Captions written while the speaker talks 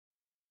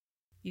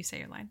You say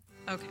your line.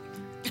 Okay.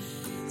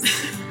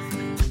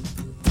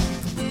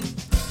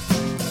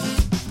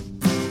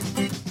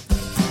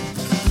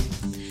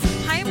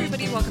 Hi,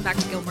 everybody. Welcome back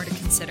to Gilmore to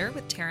Consider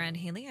with Tara and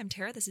Haley. I'm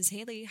Tara. This is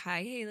Haley.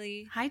 Hi,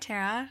 Haley. Hi,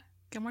 Tara.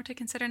 Gilmore to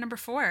Consider number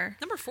 4.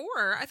 Number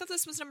 4? I thought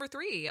this was number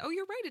 3. Oh,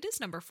 you're right. It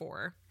is number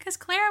 4. Because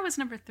Clara was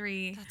number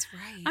 3. That's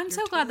right. I'm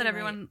so glad that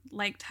everyone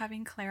liked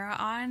having Clara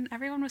on.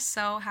 Everyone was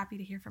so happy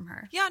to hear from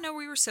her. Yeah, no,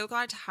 we were so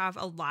glad to have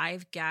a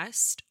live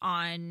guest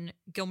on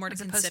Gilmore to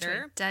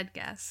Consider. To a dead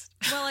guest.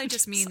 Well, I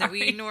just mean that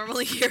we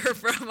normally hear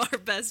from our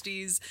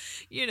besties,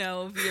 you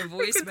know, via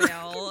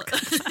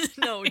voicemail.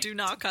 No, do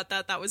not cut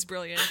that. That was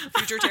brilliant.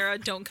 Future Tara,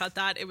 don't cut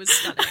that. It was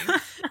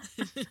stunning.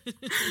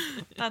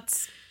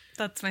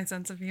 That's my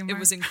sense of humor. It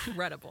was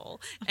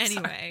incredible.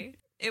 Anyway,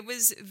 it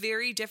was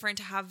very different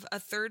to have a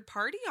third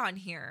party on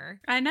here.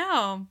 I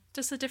know.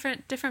 Just a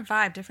different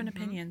vibe, different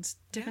opinions,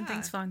 different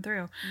things flowing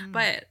through.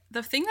 But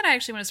the thing that I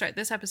actually want to start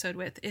this episode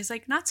with is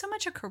like not so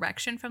much a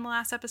correction from the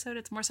last episode.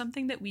 It's more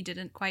something that we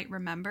didn't quite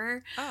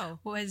remember. Oh.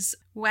 Was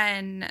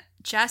when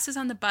Jess is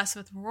on the bus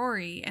with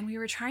Rory and we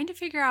were trying to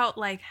figure out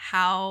like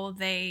how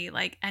they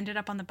like ended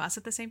up on the bus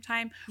at the same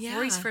time. Yeah.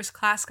 Rory's first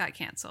class got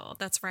canceled.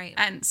 That's right.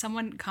 And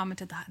someone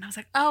commented that and I was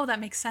like, oh, that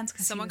makes sense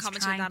because someone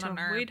commented that on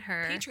our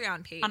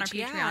Patreon page. On our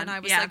Patreon. Yeah, and I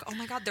was like, oh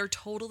my God, they're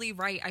totally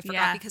right. I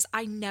forgot because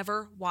I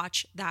never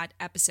watch that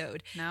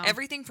episode. No.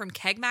 Everything from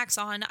Kegmax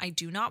on, I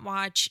do not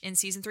watch in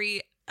season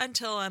 3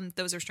 until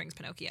Those Are Strings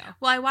Pinocchio.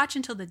 Well, I watch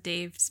until the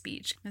Dave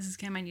speech. Mrs.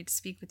 Kim, I need to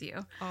speak with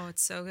you. Oh,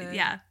 it's so good.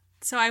 Yeah.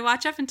 So I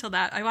watch up until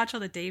that. I watch all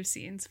the Dave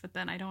scenes, but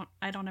then I don't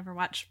ever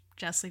watch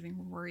Jess leaving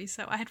Rory.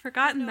 So I had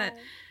forgotten that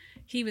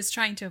he was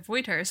trying to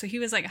avoid her. So he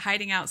was like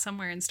hiding out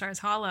somewhere in Stars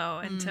Hollow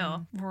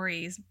until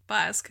Rory's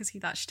bus because he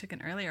thought she took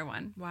an earlier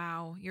one.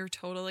 Wow, you're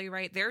totally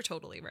right. They're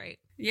totally right.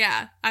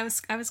 Yeah, I was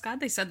glad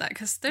they said that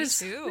because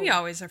we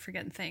always are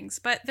forgetting things.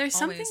 But there's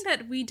something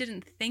that we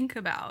didn't think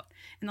about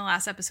in the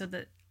last episode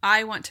that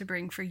I want to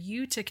bring for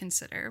you to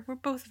consider, for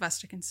both of us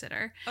to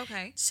consider.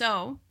 Okay.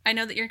 So I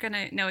know that you're going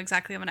to know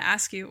exactly what I'm going to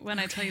ask you when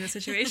I tell you the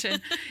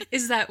situation,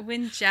 is that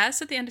when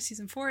Jess at the end of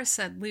season 4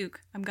 said,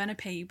 Luke, I'm going to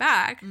pay you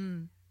back.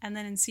 And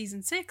then in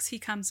season 6, he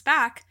comes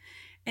back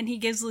and he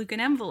gives Luke an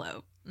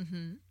envelope.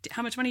 Mm-hmm.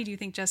 How much money do you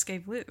think Jess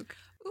gave Luke?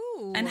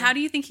 Ooh. And how do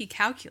you think he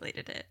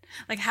calculated it?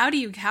 Like, how do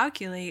you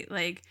calculate,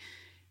 like,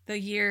 the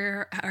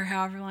year or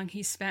however long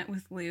he spent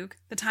with Luke,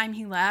 the time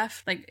he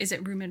left? Like, is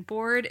it room and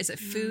board? Is it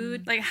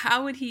food? Like,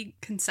 how would he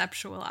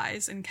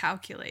conceptualize and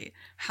calculate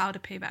how to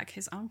pay back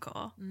his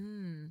uncle?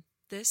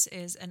 This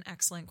is an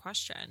excellent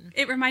question.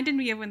 It reminded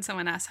me of when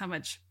someone asked how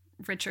much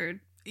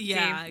Richard gave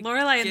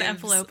Lorelai in the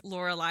envelope.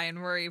 Lorelai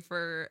and Rory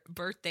for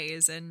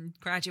birthdays and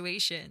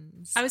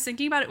graduations. I was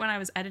thinking about it when I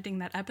was editing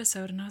that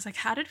episode, and I was like,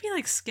 how did we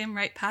like skim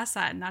right past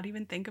that and not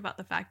even think about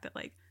the fact that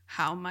like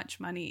how much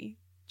money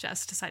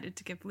Jess decided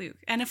to give Luke,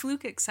 and if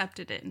Luke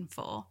accepted it in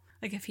full,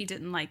 like if he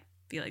didn't like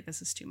be like,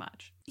 this is too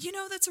much. You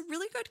know, that's a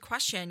really good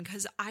question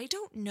because I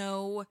don't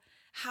know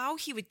how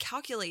he would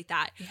calculate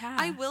that. Yeah.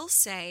 I will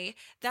say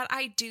that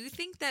I do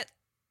think that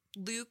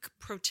Luke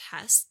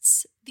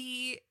protests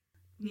the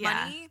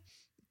money,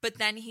 but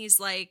then he's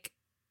like,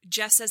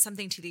 Jess says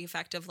something to the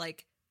effect of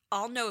like,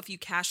 I'll know if you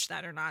cashed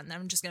that or not, and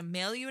I'm just going to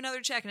mail you another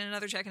check and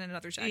another check and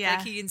another check. Yeah.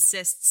 Like he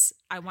insists,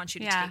 I want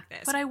you to take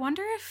this. But I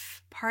wonder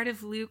if part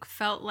of Luke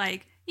felt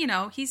like, you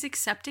know, he's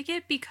accepting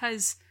it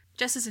because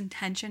Jess's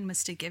intention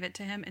was to give it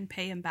to him and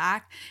pay him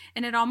back.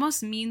 And it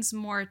almost means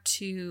more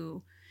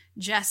to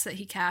Jess that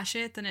he cash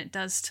it than it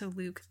does to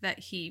Luke that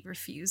he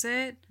refuse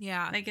it.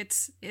 Yeah. Like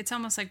it's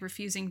almost like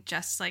refusing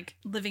Jess, like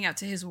living up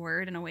to his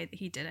word in a way that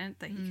he didn't,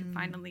 that he could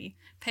finally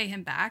pay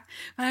him back.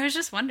 But I was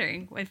just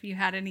wondering if you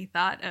had any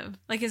thought of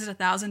like, is it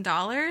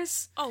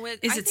 $1,000? Oh, is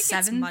I it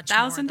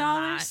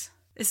 $7,000?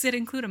 Does it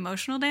include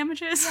emotional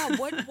damages? Yeah.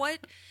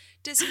 What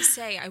does he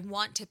say? I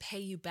want to pay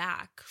you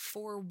back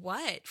for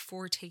what?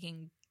 For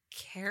taking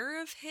care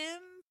of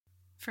him?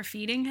 For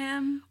feeding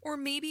him? Or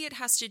maybe it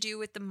has to do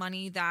with the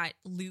money that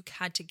Luke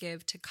had to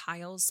give to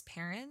Kyle's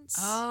parents.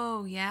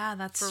 Oh, yeah,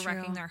 that's for true.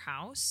 wrecking their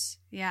house.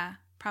 Yeah,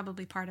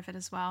 probably part of it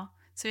as well.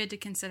 So he had to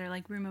consider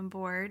like room and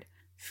board,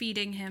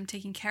 feeding him,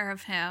 taking care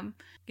of him,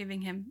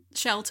 giving him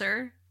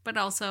shelter, but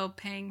also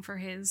paying for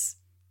his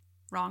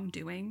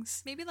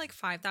wrongdoings. Maybe like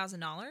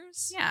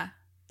 $5,000? Yeah.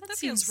 That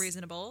feels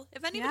reasonable.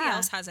 If anybody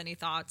else has any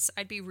thoughts,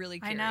 I'd be really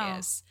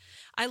curious.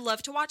 I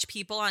love to watch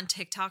people on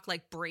TikTok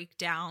like break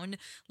down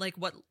like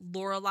what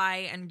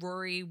Lorelai and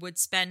Rory would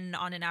spend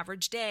on an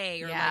average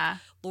day, or like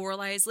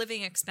Lorelai's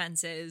living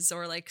expenses,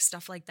 or like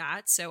stuff like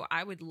that. So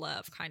I would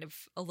love kind of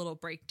a little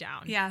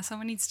breakdown. Yeah,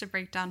 someone needs to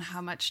break down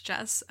how much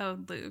Jess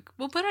owed Luke.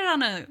 We'll put it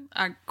on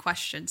a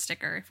question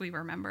sticker if we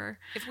remember.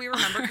 If we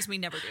remember, because we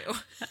never do.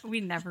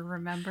 We never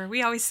remember.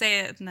 We always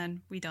say it and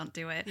then we don't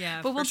do it.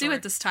 Yeah, but we'll do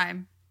it this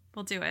time.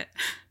 We'll do it.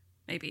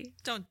 Maybe.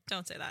 Don't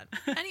say that.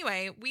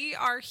 Anyway, we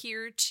are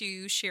here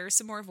to share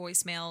some more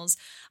voicemails.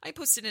 I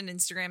posted an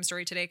Instagram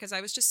story today because I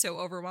was just so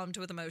overwhelmed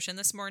with emotion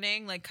this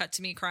morning. Like, cut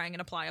to me crying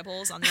in a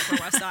Pliables on the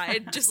Upper West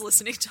Side, just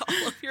listening to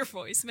all of your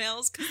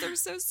voicemails because they're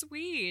so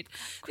sweet.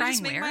 They Crying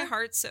just make where? my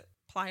heart so...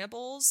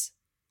 Pliables?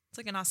 It's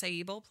like an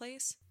acai bowl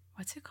place.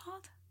 What's it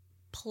called?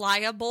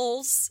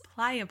 Pliables.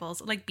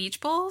 Pliables. Like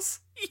beach bowls?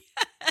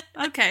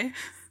 Yeah. Okay.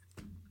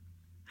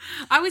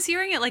 I was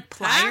hearing it like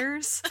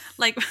pliers.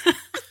 Like...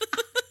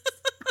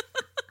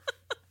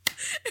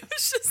 It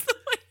was just the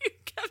way you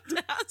kept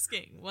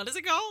asking. What is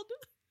it called?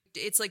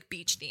 It's like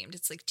beach themed.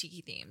 It's like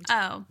tiki themed.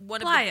 Oh, one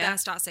Playa. Of the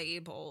best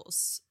acai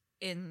bowls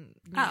in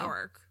New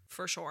York,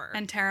 for sure.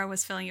 And Tara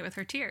was filling it with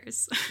her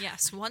tears.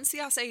 Yes. Once the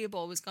acai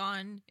bowl was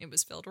gone, it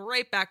was filled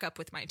right back up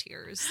with my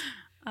tears.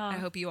 I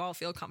hope you all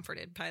feel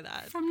comforted by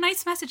that. From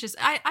nice messages.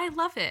 I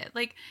love it.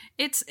 Like,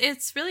 it's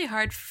really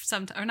hard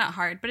or not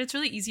hard, but it's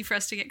really easy for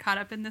us to get caught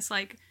up in this,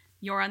 like,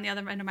 you're on the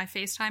other end of my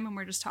FaceTime and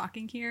we're just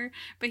talking here.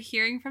 But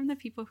hearing from the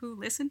people who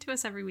listen to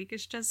us every week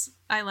is just,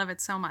 I love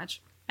it so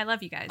much. I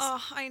love you guys.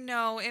 Oh, I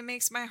know. It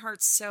makes my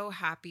heart so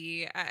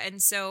happy.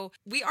 And so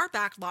we are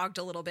backlogged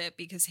a little bit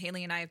because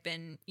Haley and I have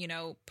been,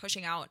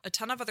 pushing out a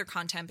ton of other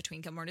content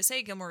between Gilmore to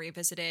Say, Gilmore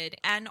Revisited.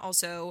 And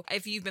also,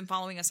 if you've been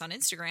following us on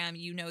Instagram,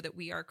 you know that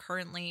we are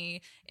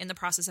currently in the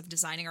process of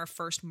designing our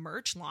first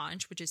merch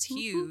launch, which is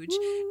huge.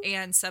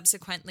 And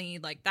subsequently,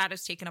 like, that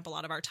has taken up a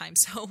lot of our time.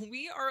 So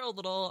we are a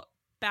little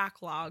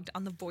backlogged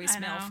on the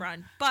voicemail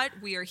front, but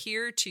we are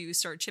here to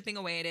start chipping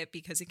away at it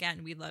because,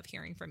 again, we love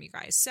hearing from you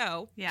guys.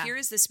 So here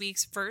is this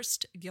week's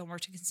first Gilmore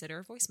to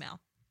Consider voicemail.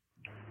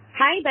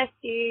 Hi,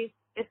 besties.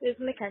 This is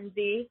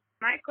Mackenzie.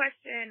 My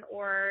question,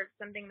 or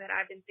something that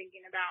I've been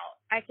thinking about,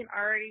 I can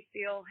already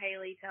feel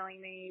Haley telling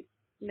me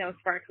no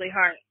sparkly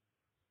heart.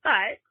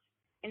 But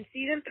in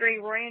season 3,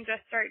 Rory and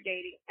Jess start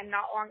dating, and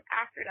not long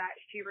after that,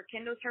 she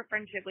rekindles her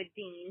friendship with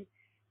Dean,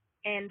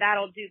 and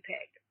that'll do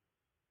pig.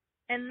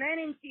 And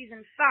then in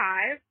season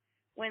 5,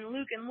 when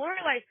Luke and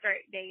Lorelai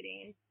start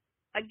dating,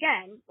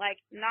 again, like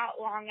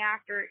not long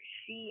after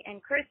she and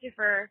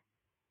Christopher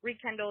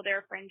rekindle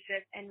their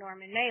friendship and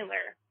Norman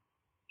Mailer.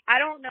 I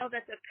don't know if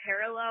that's a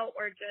parallel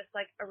or just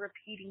like a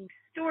repeating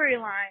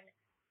storyline,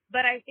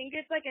 but I think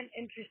it's like an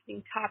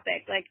interesting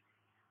topic. Like,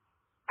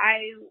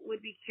 I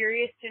would be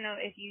curious to know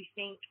if you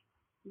think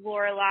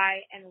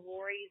Lorelai and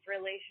Rory's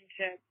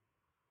relationship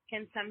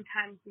can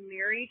sometimes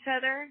mirror each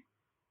other.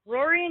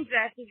 Rory and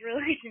Jess's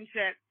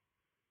relationship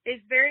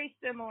is very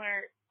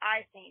similar,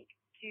 I think,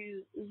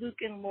 to Luke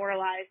and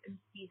Lorelai's in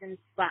season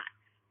 5,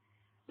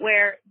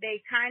 where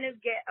they kind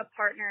of get a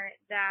partner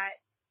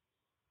that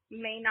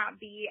may not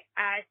be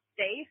as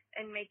safe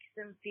and makes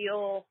them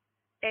feel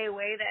a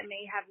way that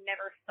may have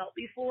never felt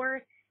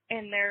before,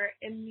 and their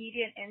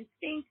immediate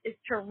instinct is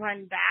to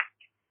run back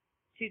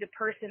to the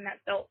person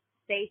that felt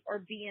safe or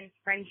be in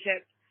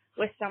friendship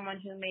with someone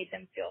who made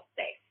them feel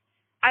safe.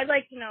 I'd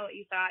like to know what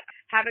you thought.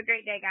 Have a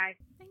great day, guys.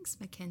 Thanks,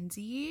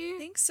 Mackenzie.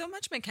 Thanks so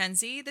much,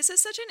 Mackenzie. This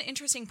is such an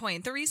interesting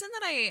point. The reason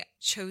that I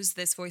chose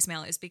this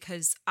voicemail is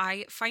because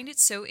I find it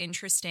so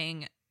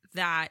interesting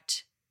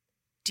that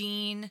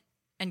Dean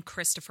and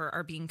Christopher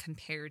are being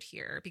compared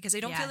here, because I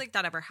don't feel like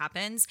that ever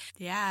happens.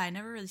 Yeah, I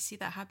never really see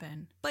that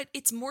happen. But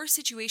it's more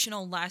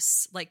situational,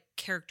 less like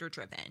character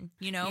driven,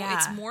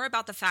 It's more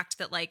about the fact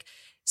that like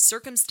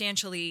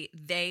circumstantially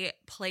they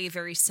play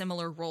very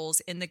similar roles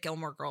in the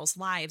Gilmore Girls'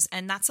 lives.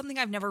 And that's something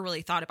I've never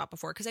really thought about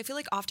before, because I feel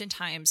like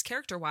oftentimes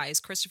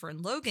character-wise, Christopher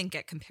and Logan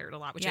get compared a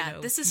lot, which I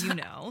know you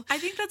know. I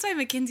think that's why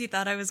Mackenzie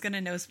thought I was going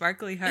to know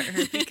Sparkly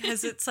Heart,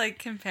 because it's like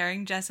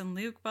comparing Jess and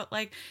Luke, but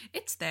like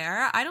it's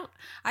there.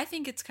 I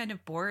think it's kind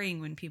of boring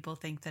when people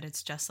think that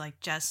it's just like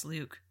Jess,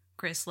 Luke,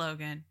 Chris,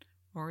 Logan,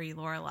 Rory,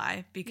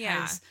 Lorelai,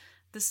 because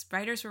the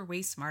writers were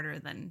way smarter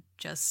than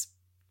just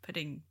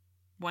putting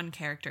one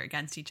character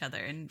against each other,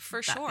 and for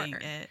that sure being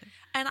it.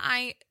 And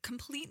I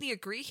completely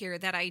agree here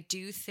that I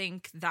do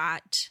think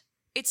that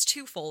it's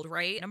twofold,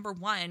 right? Number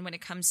one, when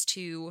it comes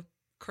to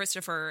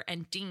Christopher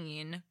and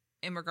Dean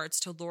in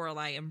regards to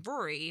Lorelai and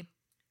Rory,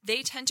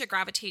 they tend to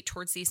gravitate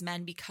towards these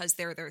men because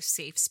they're their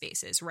safe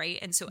spaces, right?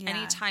 And so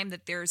anytime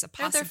that there's a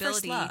possibility, they're their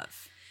first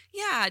love.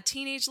 Yeah,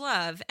 teenage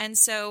love. And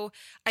so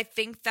I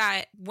think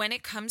that when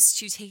it comes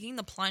to taking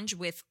the plunge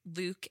with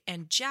Luke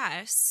and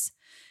Jess,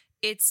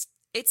 it's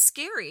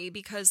scary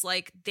because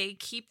like they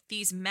keep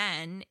these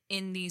men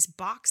in these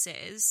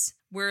boxes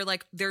where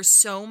like there's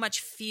so much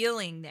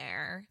feeling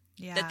there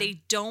that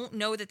they don't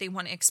know that they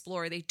want to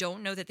explore. They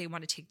don't know that they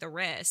want to take the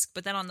risk.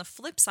 But then on the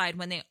flip side,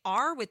 when they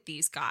are with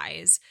these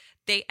guys,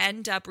 they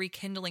end up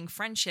rekindling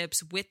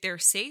friendships with their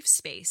safe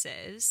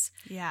spaces.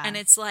 Yeah. And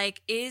it's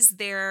like, is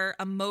there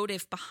a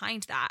motive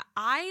behind that?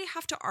 I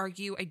have to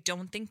argue, I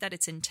don't think that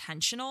it's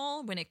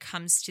intentional when it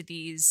comes to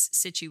these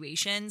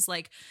situations.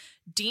 Like,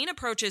 Dean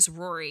approaches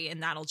Rory in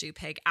That'll Do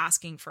Pig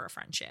asking for a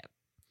friendship.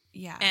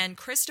 Yeah. And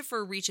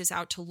Christopher reaches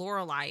out to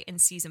Lorelai in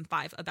season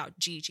 5 about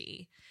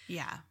Gigi.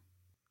 Yeah.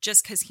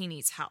 Just because he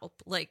needs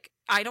help. Like,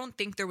 I don't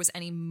think there was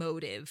any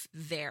motive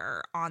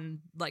there on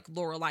like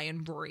Lorelai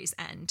and Rory's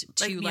end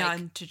to like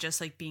beyond to just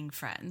like being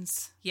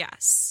friends.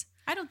 Yes.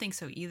 I don't think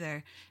so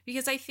either,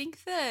 because I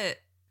think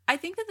I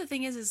think that the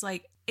thing is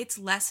like, it's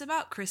less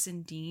about Chris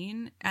and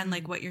Dean and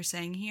like what you're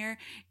saying here.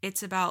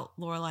 It's about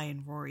Lorelai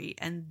and Rory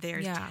and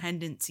their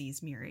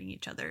tendencies mirroring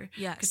each other.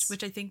 Yes.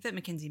 Which I think that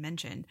Mackenzie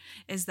mentioned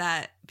is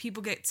that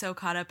people get so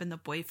caught up in the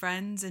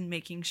boyfriends and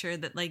making sure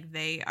that like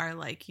they are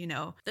like, you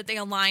know, that they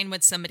align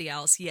with somebody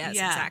else. Yes,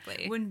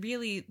 exactly. When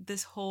really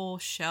this whole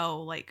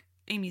show, like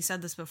Amy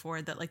said this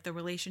before, that like the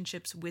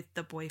relationships with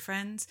the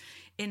boyfriends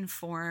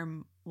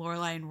inform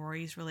Lorelai and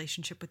Rory's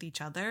relationship with each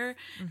other.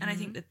 And I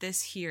think that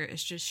this here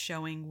is just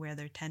showing where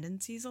their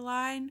tendencies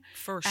align.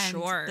 For and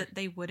sure. that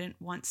they wouldn't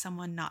want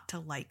someone not to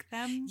like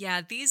them.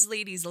 Yeah, these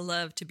ladies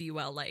love to be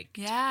well liked.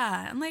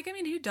 Yeah. And like, I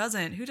mean, who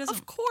doesn't?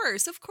 Of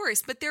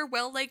course. But they're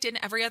well liked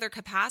in every other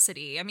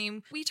capacity. I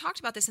mean, we talked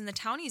about this in the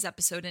Townies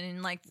episode and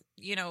in like,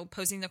 you know,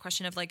 posing the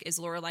question of like, is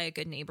Lorelai a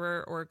good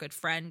neighbor or a good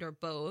friend or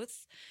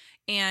both?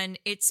 And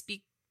it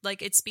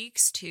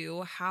speaks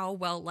to how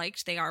well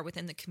liked they are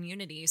within the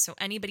community. So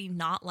anybody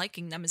not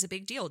liking them is a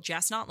big deal.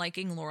 Jess not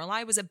liking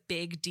Lorelai was a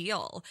big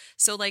deal.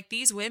 So like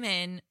these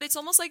women, it's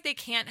almost like they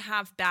can't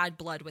have bad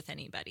blood with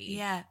anybody.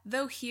 Yeah.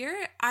 Though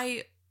here,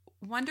 I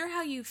wonder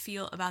how you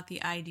feel about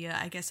the idea,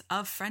 I guess,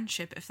 of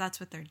friendship, if that's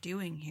what they're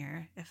doing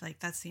here, if like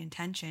that's the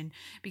intention,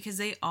 because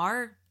they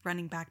are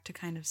running back to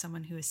kind of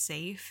someone who is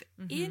safe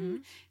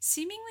in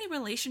seemingly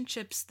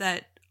relationships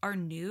that are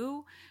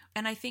new.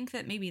 And I think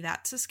that maybe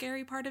that's a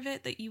scary part of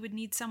it, that you would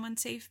need someone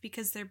safe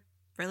because their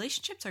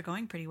relationships are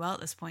going pretty well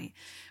at this point.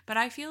 But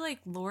I feel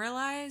like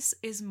Lorelai's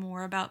is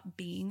more about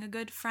being a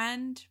good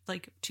friend,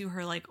 like to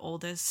her like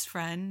oldest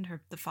friend,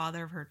 the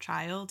father of her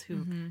child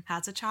who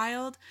has a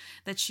child,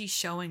 that she's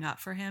showing up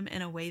for him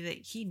in a way that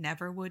he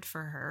never would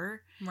for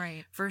her.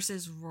 Right.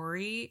 Versus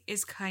Rory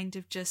is kind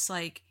of just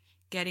like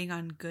getting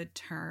on good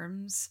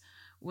terms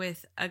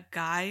with a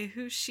guy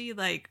who she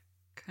like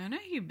kind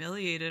of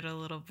humiliated a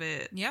little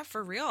bit. Yeah,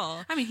 for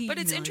real. I mean, but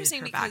it's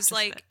interesting because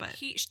like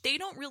they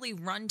don't really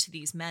run to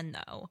these men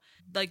though.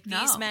 Like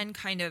these men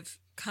kind of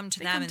come to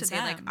them and say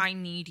like, I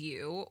need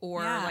you,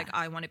 or like,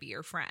 I want to be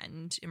your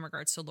friend, in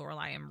regards to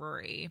Lorelai and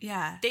Rory.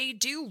 Yeah. They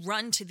do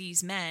run to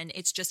these men.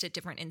 It's just at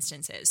different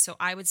instances. So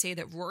I would say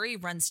that Rory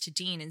runs to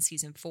Dean in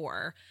season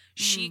 4.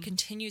 She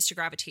continues to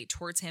gravitate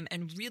towards him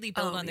and really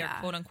build on their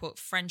quote unquote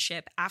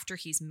friendship after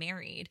he's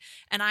married.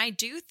 And I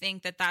do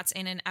think that that's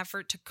in an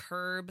effort to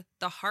curb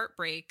the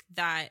heartbreak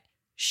that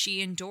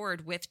she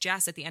endured with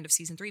Jess at the end of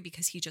season 3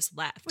 because he just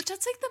left. Which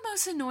that's like the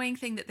most annoying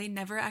thing, that they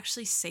never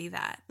actually say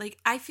that. Like,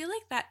 I feel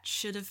like that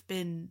should have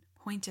been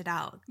pointed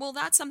out. Well,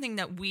 that's something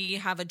that we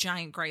have a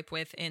giant gripe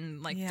with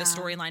in like the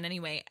storyline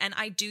anyway. And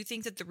I do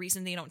think that the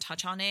reason they don't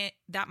touch on it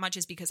that much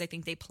is because I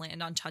think they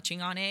planned on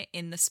touching on it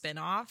in the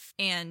spinoff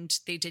and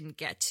they didn't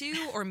get to,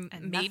 or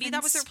maybe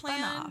that was their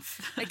plan.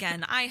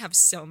 Again, I have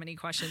so many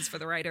questions for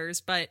the writers,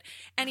 but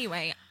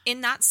anyway,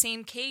 in that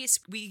same case,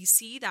 we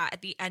see that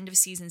at the end of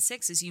season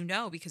 6, as you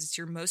know, because it's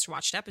your most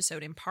watched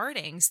episode in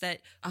Partings, that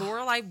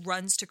Lorelai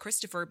runs to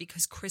Christopher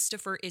because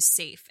Christopher is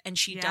safe and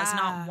she does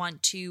not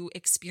want to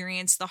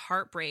experience the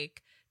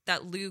heartbreak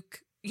that Luke,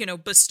 you know,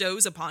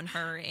 bestows upon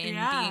her in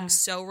being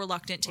so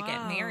reluctant to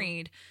get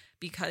married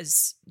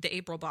because the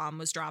April bomb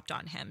was dropped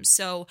on him.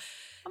 So,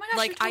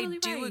 like, totally I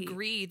do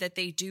agree that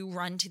they do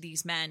run to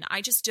these men.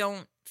 I just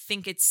don't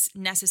think it's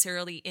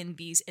necessarily in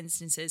these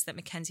instances that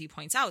Mackenzie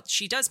points out.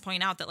 She does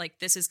point out that, like,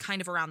 this is kind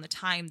of around the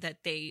time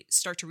that they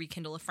start to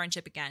rekindle a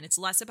friendship again. It's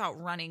less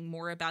about running,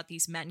 more about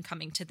these men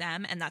coming to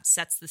them, and that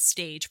sets the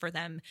stage for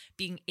them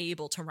being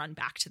able to run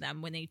back to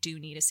them when they do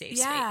need a safe space.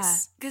 Yeah,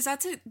 because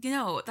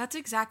that's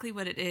exactly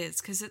what it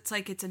is. Because it's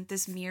like it's in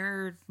this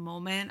mirrored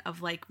moment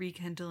of like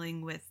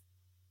rekindling with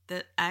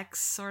the ex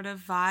sort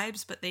of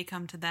vibes, but they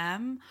come to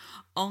them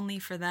only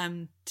for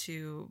them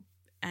to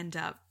end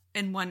up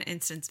in one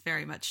instance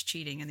very much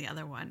cheating, and the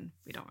other one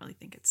we don't really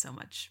think it's so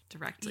much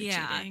directly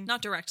cheating.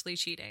 Not directly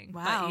cheating.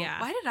 Wow. But yeah.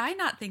 Why did I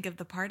not think of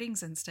the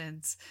Partings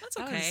instance? That's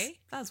okay.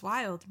 That was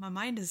wild. My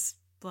mind is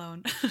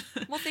blown.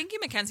 Well, thank you,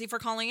 Mackenzie, for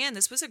calling in.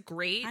 This was a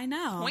great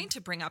point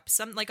to bring up,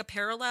 some like a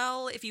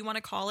parallel, if you want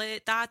to call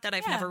it that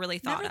I've never really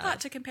thought of. Never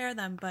thought to compare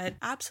them, but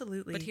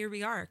absolutely. But here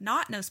we are.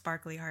 Not no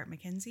sparkly heart,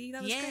 Mackenzie.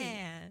 That was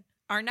great.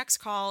 Our next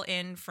call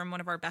in from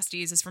one of our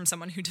besties is from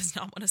someone who does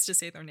not want us to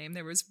say their name.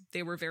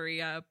 They were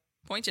very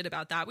pointed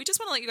about that. We just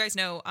want to let you guys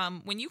know,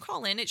 when you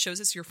call in, it shows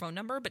us your phone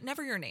number, but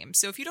never your name.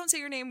 So if you don't say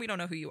your name, we don't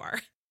know who you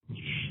are.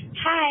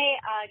 Hi,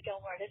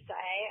 Gilmore to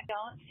say.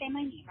 Don't say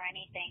my name or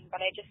anything,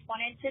 but I just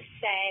wanted to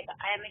say that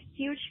I am a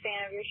huge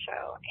fan of your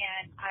show,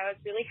 and I was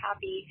really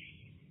happy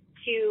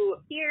to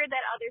hear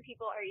that other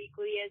people are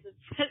equally as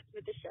obsessed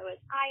with the show as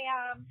I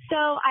am.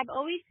 So I've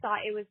always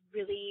thought it was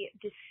really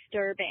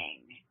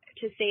disturbing,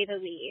 to say the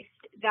least,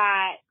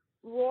 that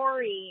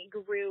Rory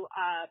grew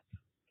up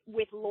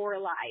with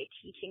Lorelai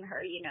teaching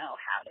her, you know,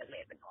 how to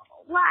live a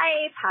normal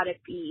life, how to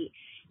be,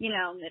 you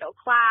know, middle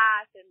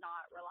class and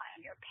not rely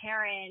on your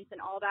parents and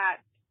all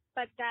that.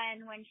 But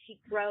then when she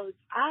grows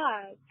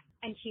up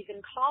and she's in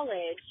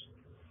college,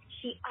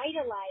 she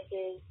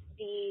idolizes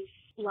these,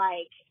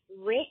 like,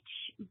 rich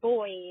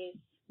boys,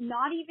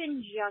 not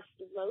even just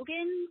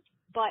Logan,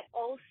 but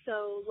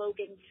also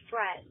Logan's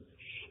friends.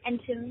 And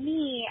to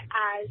me,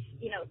 as,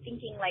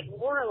 thinking like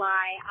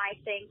Lorelai, I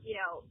think,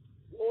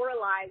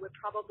 Lorelai would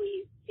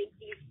probably think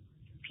these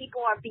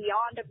people are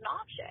beyond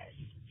obnoxious.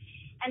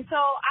 And so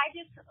I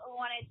just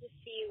wanted to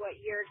see what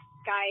your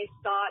guys'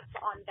 thoughts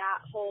on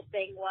that whole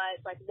thing was.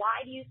 Like,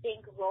 why do you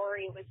think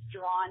Rory was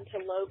drawn to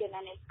Logan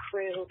and his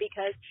crew?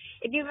 Because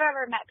if you've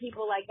ever met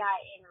people like that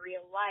in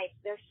real life,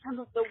 they're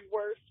some of the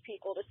worst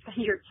people to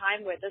spend your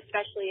time with,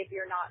 especially if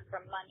you're not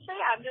from money. So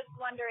yeah, I'm just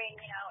wondering,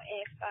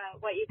 if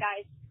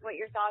what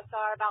your thoughts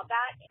are about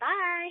that.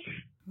 Bye.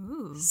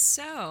 Ooh.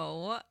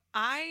 So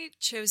I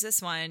chose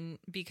this one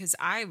because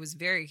I was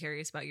very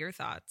curious about your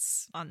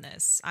thoughts on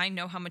this. I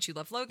know how much you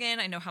love Logan.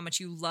 I know how much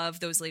you love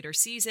those later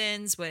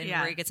seasons when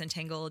Rory gets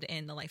entangled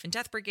in the Life and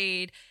Death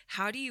Brigade.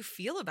 How do you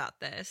feel about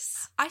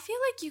this? I feel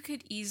like you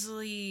could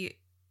easily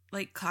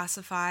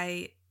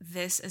classify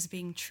this as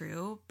being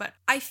true, but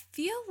I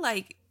feel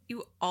like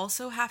you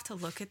also have to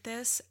look at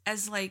this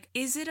as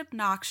is it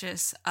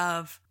obnoxious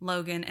of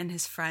Logan and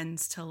his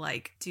friends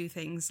to do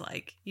things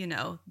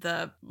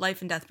the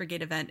Life and Death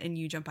Brigade event and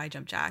You Jump, I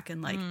Jump Jack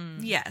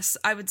and yes,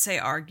 I would say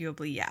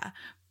arguably, yeah.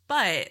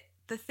 But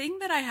the thing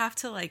that I have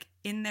to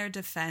in their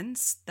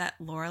defense that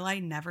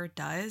Lorelai never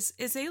does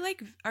is they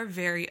are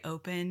very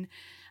open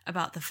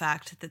about the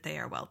fact that they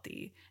are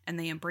wealthy and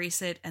they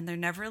embrace it and they're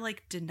never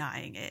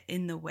denying it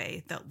in the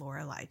way that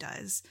Lorelai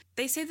does.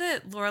 They say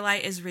that Lorelai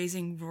is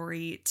raising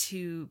Rory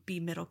to be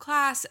middle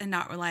class and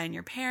not rely on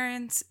your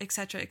parents,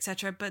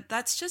 etc., but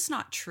that's just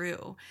not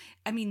true.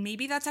 I mean,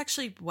 maybe that's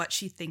actually what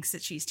she thinks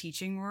that she's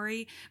teaching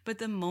Rory, but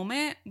the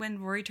moment when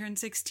Rory turns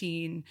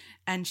 16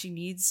 and she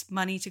needs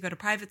money to go to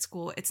private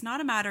school, it's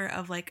not a matter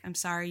of I'm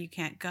sorry you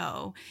can't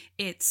go.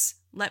 It's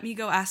let me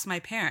go ask my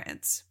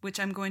parents, which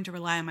I'm going to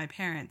rely on my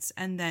parents.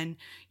 And then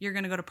you're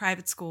going to go to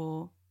private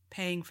school,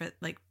 paying for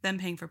them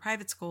paying for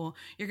private school.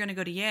 You're going to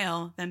go to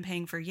Yale, them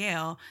paying for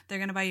Yale. They're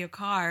going to buy you a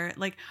car.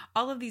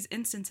 All of these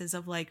instances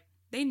of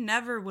they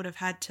never would have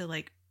had to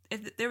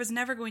if there was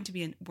never going to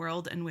be a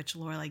world in which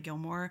Lorelai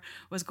Gilmore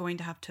was going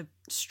to have to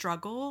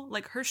struggle.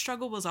 Her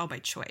struggle was all by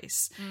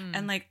choice.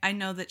 And I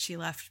know that she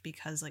left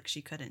because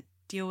she couldn't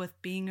deal with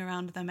being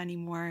around them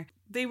anymore.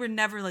 They were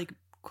never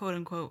quote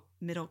unquote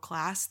middle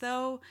class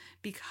though,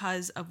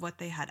 because of what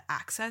they had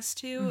access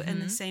to, in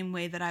the same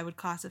way that I would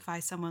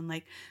classify someone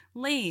like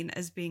Lane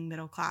as being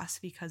middle class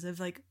because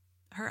of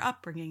her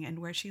upbringing and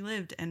where she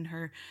lived and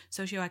her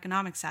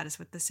socioeconomic status.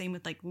 With the same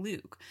with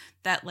Luke,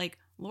 that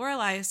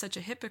Lorelai is such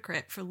a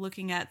hypocrite for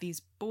looking at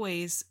these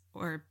boys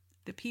or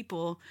the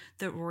people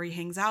that Rory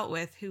hangs out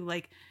with who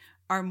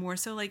are more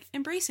so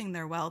embracing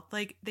their wealth.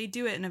 They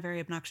do it in a very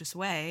obnoxious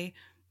way.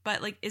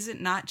 But is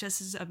it not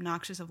just as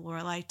obnoxious of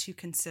Lorelai to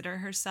consider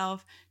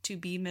herself to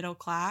be middle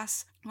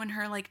class when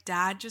her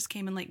dad just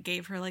came and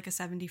gave her a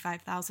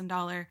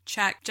 $75,000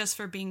 check just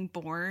for being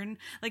born?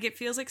 It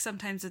feels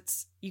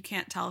sometimes you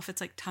can't tell if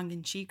it's tongue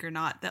in cheek or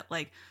not, that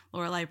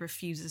Lorelai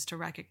refuses to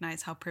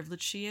recognize how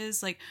privileged she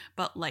is,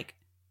 but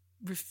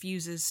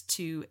refuses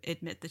to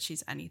admit that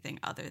she's anything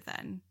other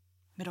than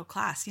middle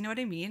class. You know what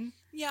I mean?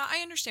 Yeah, I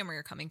understand where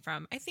you're coming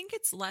from. I think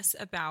it's less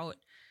about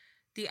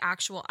the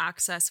actual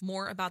access,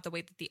 more about the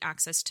way that the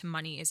access to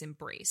money is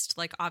embraced.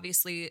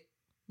 Obviously,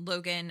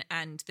 Logan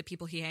and the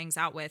people he hangs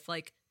out with,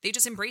 they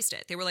just embraced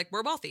it. They were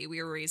we're wealthy.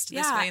 We were raised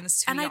this way and this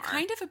is who we are. And I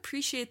kind of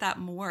appreciate that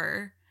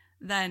more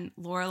than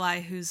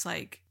Lorelai, who's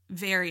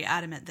very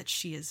adamant that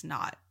she is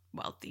not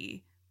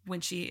wealthy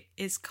when she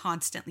is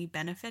constantly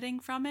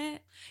benefiting from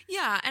it.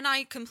 Yeah, and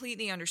I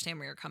completely understand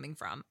where you're coming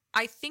from.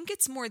 I think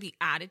it's more the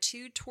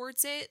attitude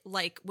towards it.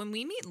 When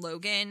we meet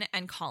Logan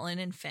and Colin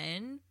and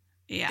Finn,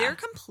 they're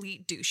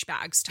complete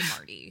douchebags to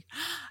Marty.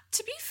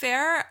 To be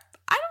fair,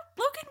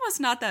 Logan was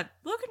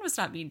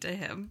not mean to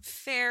him.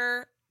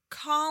 Fair.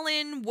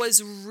 Colin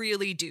was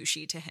really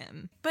douchey to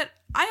him. But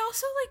I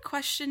also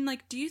question,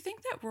 do you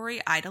think that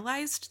Rory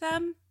idolized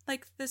them?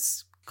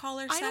 This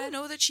caller said? I don't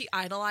know that she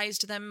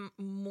idolized them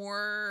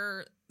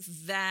more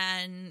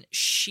than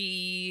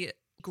she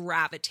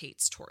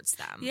gravitates towards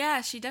them.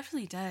 Yeah, she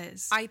definitely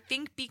does. I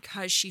think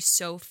because she's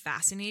so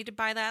fascinated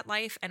by that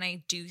life, and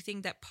I do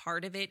think that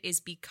part of it is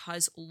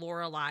because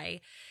Lorelai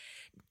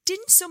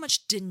didn't so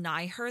much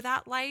deny her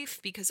that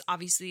life, because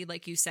obviously,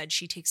 like you said,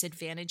 she takes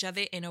advantage of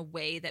it in a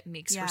way that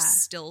makes her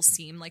still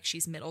seem like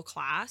she's middle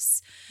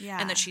class,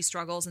 and that she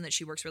struggles and that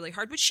she works really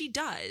hard, which she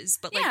does.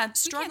 But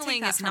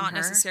struggling is not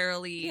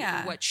necessarily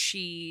what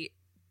she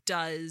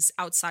does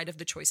outside of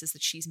the choices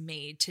that she's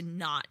made to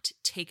not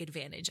take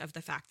advantage of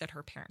the fact that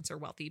her parents are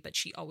wealthy, but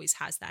she always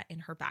has that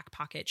in her back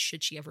pocket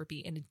should she ever be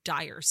in a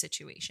dire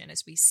situation,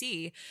 as we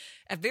see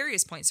at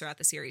various points throughout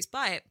the series.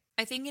 But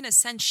I think in a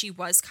sense she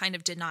was kind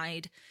of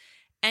denied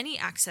any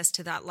access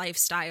to that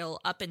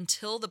lifestyle up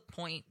until the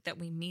point that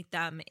we meet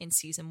them in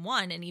season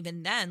 1. And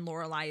even then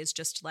Lorelai is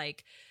just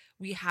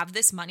we have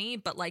this money,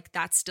 but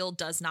that still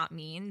does not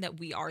mean that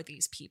we are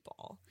these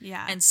people.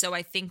 Yeah. And so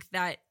I think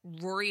that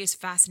Rory is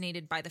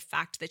fascinated by the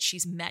fact that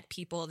she's met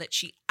people that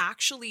she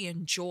actually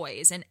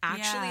enjoys and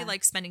actually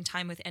likes spending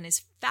time with and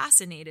is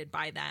fascinated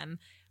by them,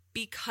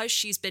 because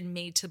she's been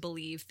made to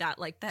believe that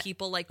like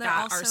people like they're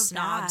that are also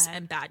snobs bad.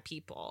 and bad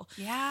people.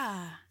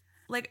 Yeah.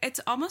 Like it's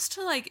almost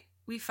to like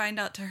we find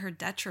out to her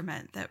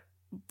detriment that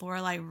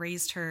Lorelai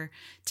raised her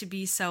to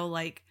be so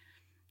like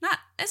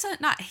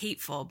not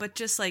hateful, but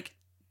just like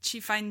she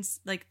finds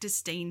like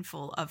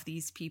disdainful of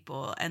these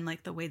people and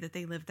like the way that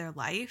they live their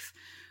life,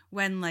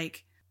 when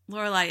like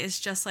Lorelai is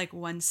just like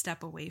one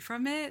step away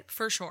from it.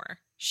 For sure.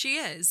 She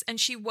is. And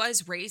she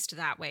was raised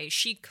that way.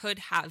 She could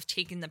have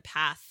taken the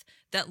path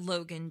that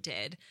Logan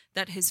did,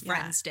 that his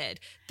friends did.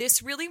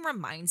 This really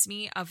reminds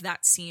me of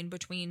that scene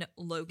between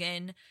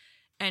Logan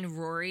and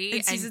Rory.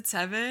 In season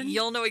 7?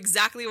 You'll know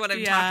exactly what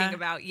I'm talking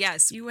about.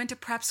 Yes. You went to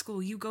prep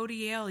school. You go to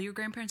Yale. Your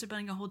grandparents are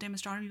building a whole damn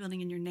astronomy building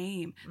in your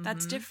name.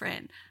 That's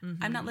different.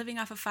 I'm not living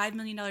off a $5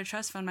 million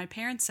trust fund my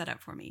parents set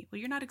up for me. Well,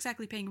 you're not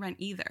exactly paying rent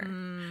either.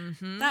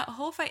 That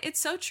whole fight, it's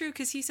so true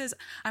because he says,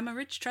 I'm a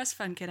rich trust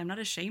fund kid. I'm not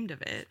ashamed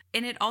of it.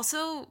 And it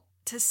also,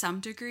 to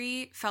some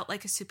degree, felt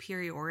like a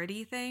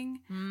superiority thing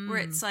where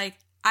it's like,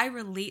 I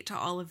relate to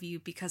all of you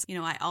because, you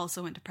know, I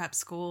also went to prep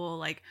school.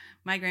 Like,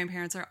 my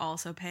grandparents are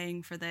also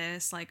paying for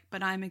this. Like,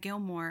 but I'm a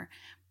Gilmore.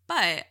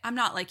 But I'm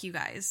not like you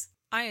guys.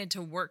 I had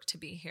to work to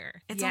be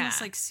here. It's almost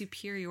like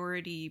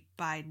superiority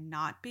by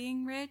not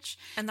being rich.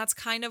 And that's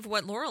kind of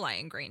what Lorelai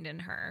ingrained in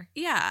her.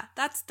 Yeah,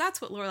 that's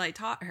what Lorelai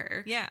taught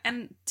her. Yeah.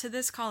 And to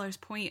this caller's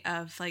point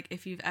of, like,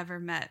 if you've ever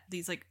met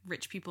these, like,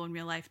 rich people in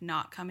real life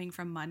not coming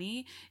from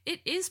money, it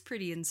is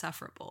pretty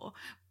insufferable.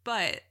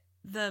 But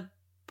the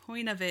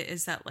point of it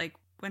is that, like,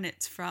 when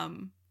it's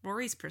from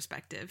Rory's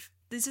perspective,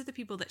 these are the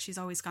people that she's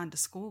always gone to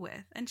school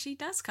with, and she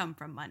does come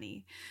from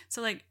money.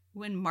 So like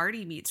when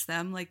Marty meets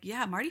them, like,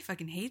 yeah, Marty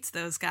fucking hates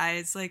those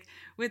guys, like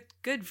with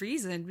good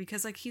reason,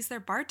 because like he's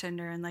their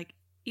bartender, and like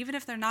even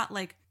if they're not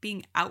like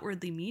being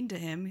outwardly mean to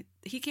him,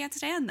 he can't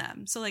stand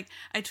them. So like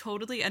I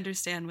totally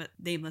understand what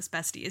Nameless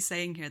Bestie is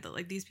saying here, that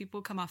like these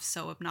people come off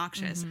so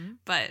obnoxious.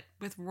 But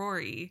with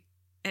Rory,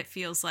 it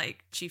feels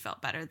like she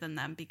felt better than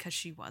them because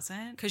she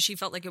wasn't. Because she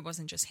felt like it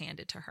wasn't just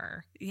handed to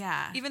her.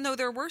 Yeah. Even though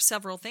there were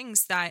several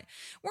things that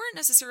weren't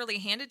necessarily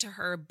handed to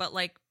her, but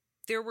like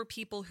there were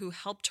people who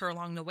helped her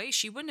along the way.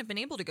 She wouldn't have been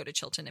able to go to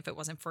Chilton if it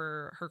wasn't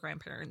for her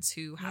grandparents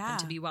who happened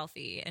to be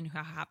wealthy and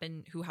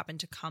who happened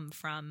to come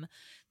from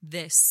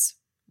this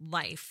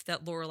life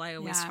that Lorelai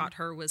always taught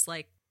her was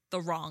like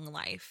the wrong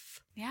life.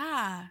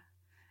 Yeah.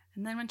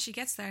 And then when she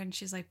gets there and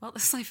she's like, well,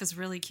 this life is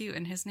really cute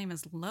and his name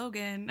is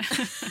Logan.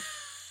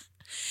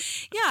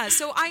 Yeah,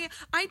 so I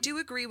do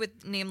agree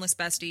with Nameless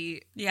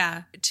Bestie,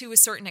 to a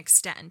certain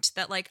extent,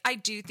 that like I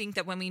do think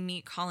that when we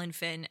meet Colin,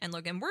 Finn, and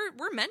Logan,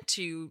 we're meant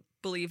to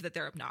believe that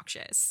they're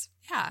obnoxious.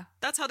 Yeah,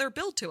 that's how they're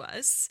billed to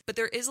us. But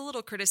there is a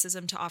little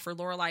criticism to offer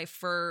Lorelai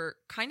for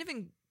kind of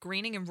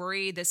ingraining in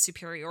Rory this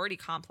superiority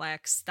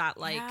complex that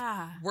like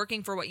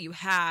working for what you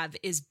have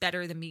is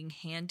better than being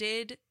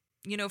handed,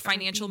 you know,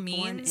 financial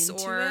means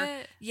or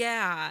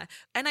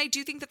and I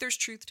do think that there's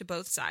truth to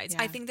both sides.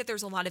 I think that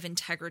there's a lot of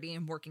integrity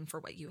in working for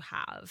what you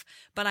have,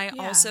 but I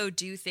also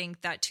do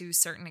think that to a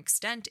certain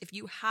extent, if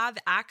you have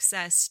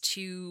access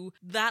to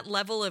that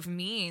level of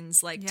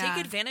means, like take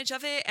advantage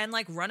of it and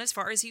like run as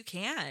far as you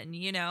can,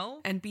 you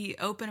know, and be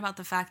open about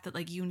the fact that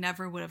like you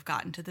never would have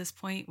gotten to this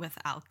point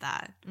without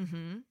that.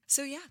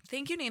 So yeah,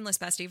 thank you, Nameless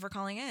Bestie, for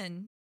calling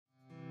in.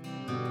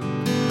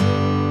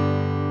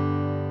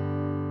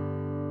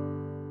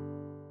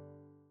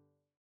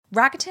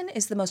 Rakuten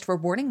is the most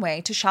rewarding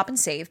way to shop and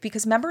save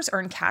because members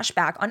earn cash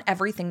back on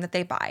everything that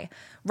they buy.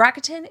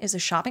 Rakuten is a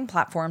shopping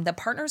platform that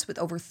partners with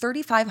over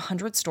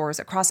 3,500 stores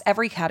across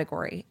every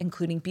category,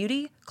 including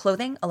beauty,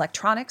 clothing,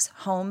 electronics,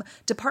 home,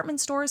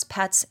 department stores,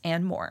 pets,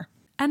 and more.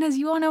 And as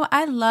you all know,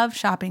 I love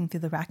shopping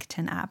through the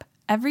Rakuten app.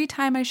 Every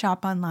time I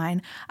shop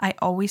online, I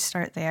always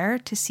start there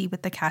to see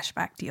what the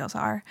cashback deals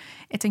are.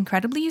 It's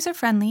incredibly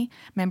user-friendly,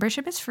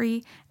 membership is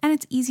free, and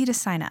it's easy to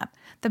sign up.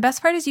 The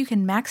best part is you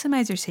can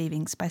maximize your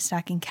savings by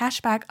stacking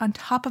cashback on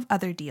top of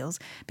other deals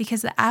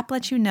because the app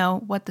lets you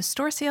know what the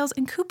store sales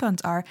and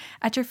coupons are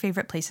at your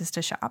favorite places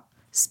to shop.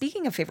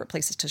 Speaking of favorite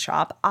places to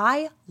shop,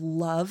 I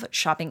love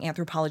shopping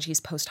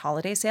Anthropologie's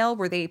post-holiday sale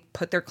where they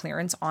put their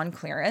clearance on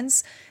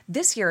clearance.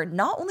 This year,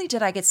 not only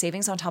did I get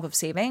savings on top of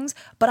savings,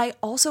 but I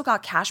also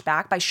got cash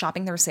back by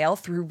shopping their sale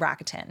through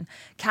Rakuten.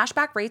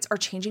 Cashback rates are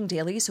changing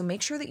daily, so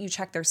make sure that you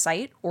check their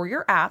site or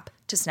your app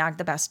to snag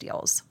the best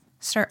deals.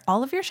 Start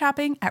all of your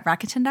shopping at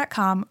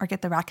Rakuten.com or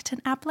get the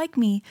Rakuten app like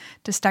me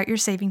to start your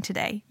saving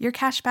today. Your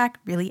cashback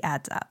really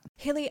adds up.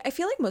 Haley, I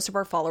feel like most of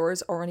our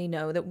followers already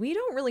know that we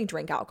don't really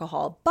drink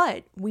alcohol,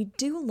 but we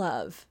do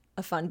love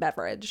a fun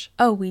beverage.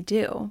 Oh, we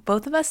do.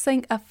 Both of us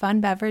think a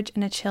fun beverage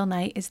and a chill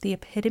night is the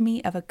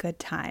epitome of a good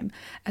time,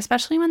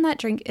 especially when that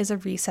drink is a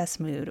recess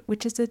mood,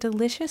 which is a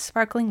delicious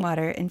sparkling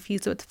water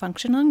infused with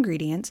functional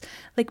ingredients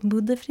like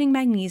mood-lifting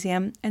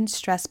magnesium and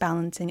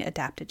stress-balancing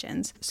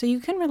adaptogens, so you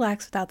can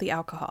relax without the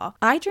alcohol.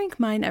 I drink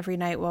mine every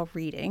night while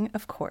reading,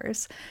 of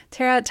course.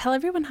 Tara, tell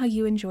everyone how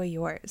you enjoy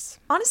yours.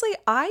 Honestly,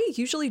 I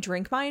usually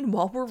drink mine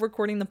while we're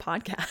recording the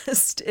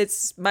podcast.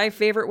 It's my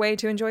favorite way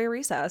to enjoy a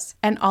recess.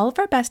 And all of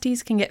our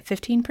besties can get get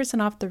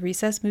 15% off the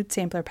Recess Mood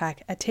Sampler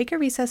Pack at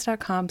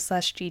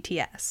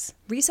takearecess.com/GTS.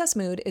 Recess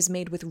Mood is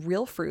made with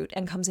real fruit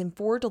and comes in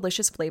 4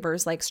 delicious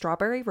flavors like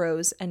strawberry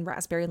rose and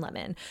raspberry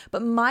lemon.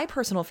 But my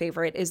personal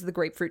favorite is the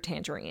grapefruit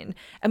tangerine.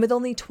 And with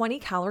only 20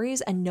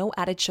 calories and no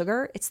added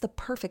sugar, it's the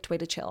perfect way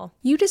to chill.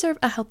 You deserve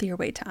a healthier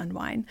way to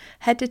unwind.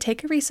 Head to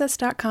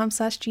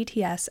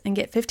takearecess.com/GTS and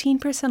get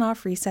 15%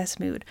 off Recess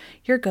Mood,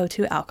 your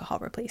go-to alcohol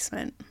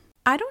replacement.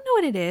 I don't know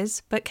what it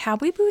is, but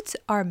cowboy boots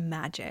are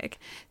magic.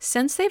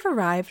 Since they've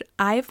arrived,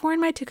 I've worn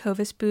my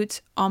Tecovas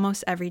boots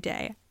almost every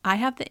day. I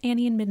have the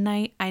Annie in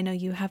Midnight. I know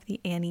you have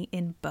the Annie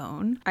in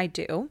Bone. I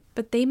do.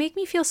 But they make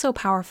me feel so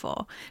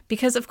powerful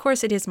because, of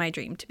course, it is my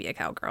dream to be a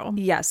cowgirl.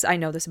 Yes, I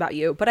know this about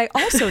you, but I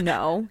also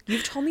know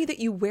you've told me that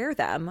you wear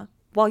them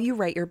while you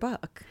write your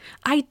book.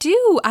 I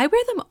do. I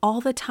wear them all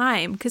the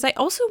time because I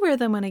also wear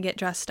them when I get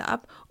dressed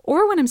up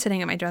or when I'm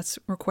sitting at my desk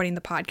recording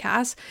the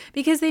podcast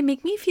because they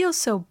make me feel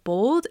so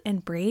bold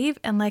and brave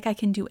and like I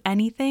can do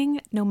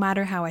anything no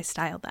matter how I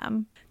style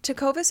them.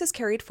 Tecovas has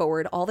carried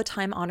forward all the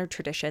time-honored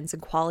traditions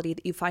and quality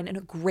that you find in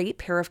a great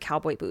pair of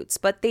cowboy boots,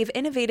 but they've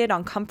innovated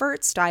on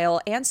comfort,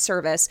 style, and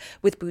service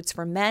with boots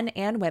for men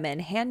and women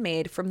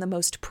handmade from the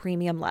most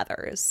premium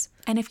leathers.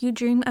 And if you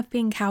dream of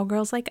being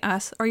cowgirls like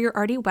us, or you're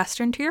already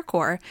Western to your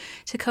core,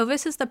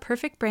 Tecovas is the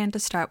perfect brand to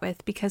start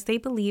with because they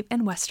believe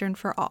in Western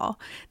for all.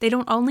 They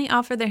don't only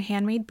offer their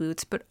handmade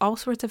boots, but all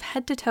sorts of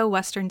head-to-toe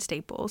Western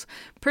staples.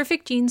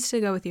 Perfect jeans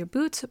to go with your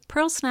boots,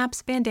 pearl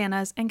snaps,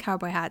 bandanas, and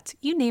cowboy hats.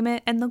 You name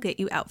it, and they'll get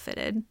you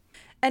outfitted.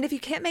 And if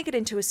you can't make it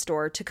into a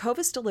store,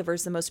 Tecovas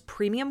delivers the most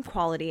premium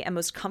quality and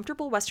most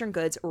comfortable Western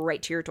goods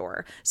right to your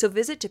door. So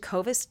visit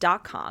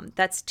tecovas.com.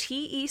 That's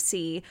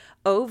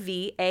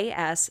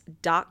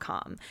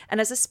TECOVAS.com. And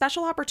as a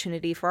special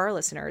opportunity for our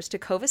listeners,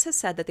 Tecovas has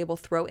said that they will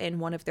throw in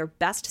one of their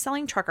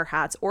best-selling trucker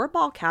hats or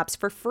ball caps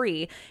for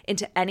free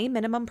into any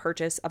minimum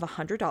purchase of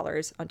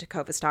 $100 on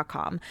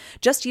tecovas.com.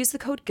 Just use the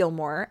code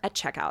Gilmore at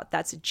checkout.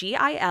 That's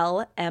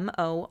GILMORE.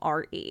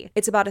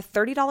 It's about a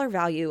 $30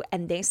 value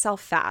and they sell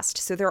fast,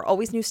 so there are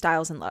always new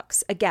styles and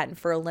looks. Again,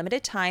 for a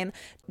limited time,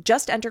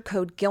 just enter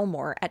code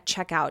Gilmore at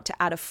checkout to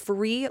add a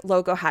free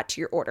logo hat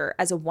to your order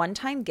as a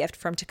one-time gift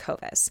from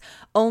Tecovas.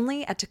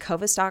 Only at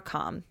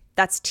tecovas.com.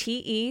 That's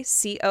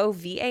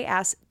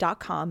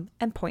TECOVAS.com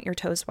and point your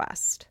toes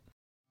west.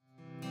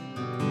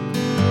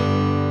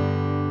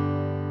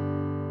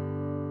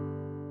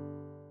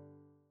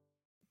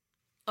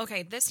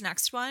 Okay, this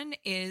next one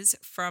is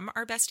from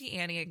our bestie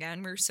Annie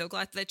again. We're so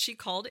glad that she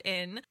called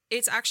in.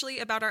 It's actually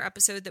about our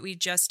episode that we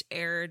just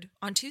aired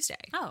on Tuesday.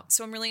 Oh.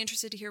 So I'm really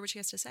interested to hear what she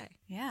has to say.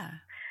 Yeah.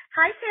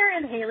 Hi, Sarah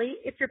and Haley.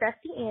 It's your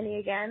bestie Annie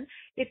again.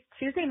 It's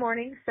Tuesday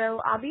morning,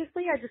 so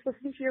obviously I just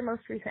listened to your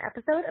most recent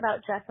episode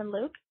about Jess and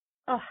Luke.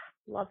 Oh,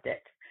 loved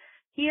it.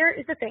 Here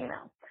is the thing,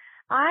 though.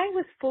 I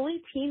was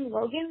fully Team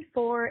Logan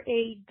for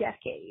a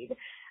decade.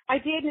 I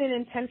did an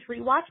intense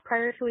rewatch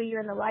prior to A Year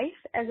in the Life,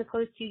 as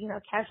opposed to,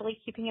 casually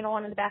keeping it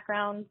on in the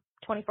background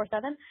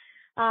 24/7.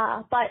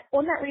 But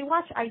on that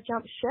rewatch, I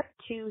jumped ship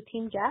to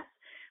Team Jess,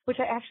 which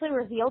I actually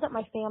revealed at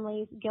my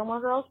family's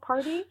Gilmore Girls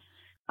party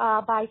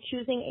by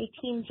choosing a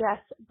Team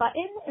Jess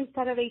button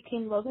instead of a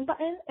Team Logan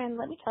button. And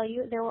let me tell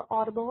you, there were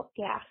audible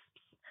gasps.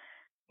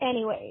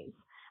 Anyways,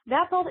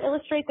 that's all to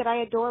illustrate that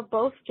I adore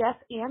both Jess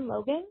and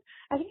Logan.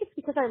 I think it's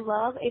because I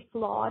love a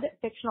flawed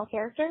fictional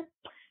character.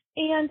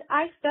 And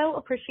I so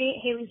appreciate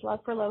Haley's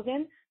love for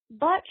Logan,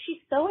 but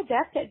she's so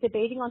adept at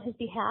debating on his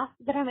behalf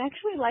that I'm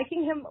actually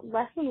liking him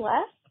less and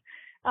less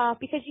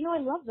because, I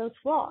love those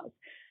flaws.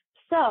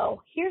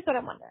 So here's what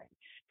I'm wondering.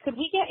 Could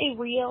we get a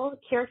real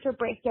character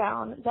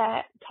breakdown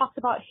that talks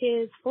about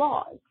his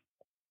flaws?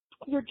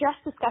 Your Jess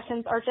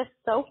discussions are just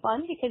so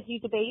fun because you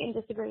debate and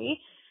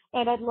disagree,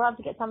 and I'd love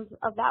to get some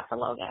of that for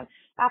Logan.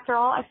 After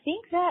all, I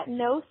think that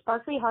no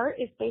sparkly heart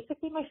is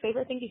basically my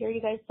favorite thing to hear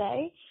you guys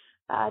say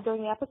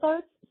during the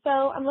episodes. So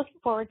I'm looking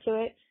forward to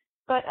it.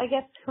 But I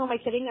guess, who am I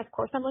kidding? Of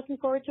course I'm looking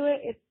forward to it.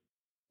 It's,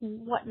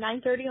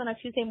 9:30 on a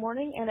Tuesday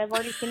morning, and I've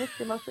already finished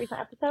your most recent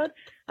episode.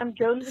 I'm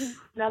jonesing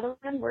for another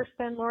one worse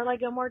than Lorelai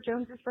Gilmore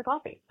joneses for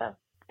coffee. So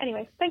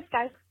anyway, thanks,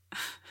 guys.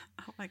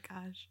 Oh, my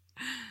gosh.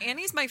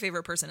 Annie's my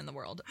favorite person in the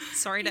world.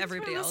 Sorry to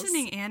everybody else.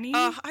 Listening, Annie.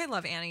 Oh, I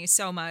love Annie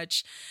so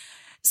much.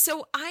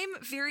 So I'm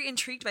very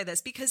intrigued by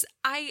this because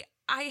I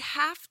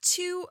have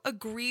to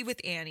agree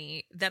with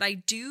Annie that I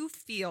do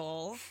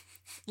feel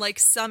like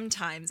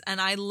sometimes,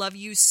 and I love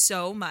you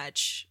so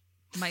much,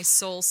 my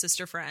soul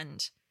sister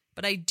friend,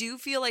 but I do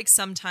feel like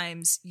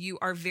sometimes you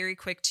are very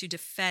quick to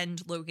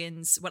defend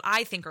what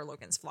I think are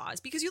Logan's flaws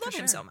because you love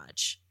him so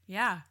much.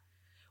 Yeah.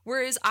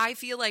 Whereas I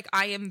feel like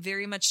I am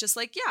very much just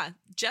like, yeah,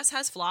 Jess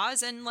has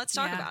flaws and let's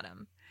talk about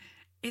him.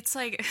 It's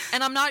like,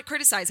 and I'm not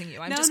criticizing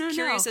you. I'm just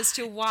curious as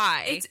to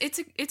why.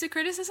 It's a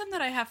criticism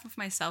that I have of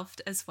myself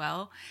as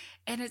well.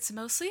 And it's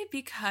mostly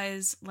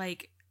because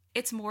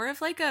it's more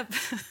of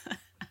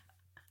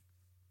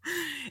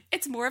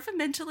it's more of a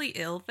mentally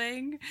ill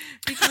thing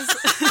because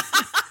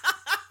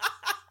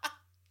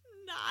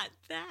not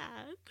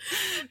that.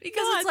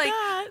 Because not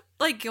it's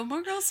like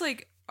Gilmore Girls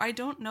I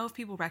don't know if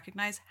people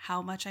recognize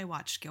how much I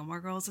watched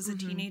Gilmore Girls as a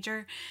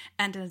teenager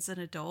and as an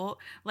adult.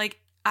 Like,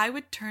 I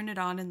would turn it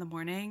on in the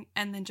morning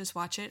and then just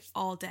watch it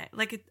all day.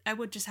 Like, I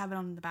would just have it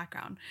on in the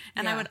background.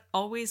 And I would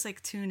always,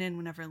 like, tune in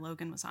whenever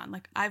Logan was on.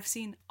 Like, I've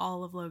seen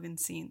all of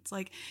Logan's scenes.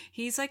 Like,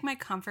 he's, like, my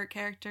comfort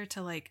character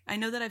to, like... I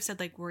know that I've said,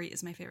 like, Rory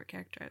is my favorite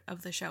character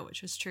of the show,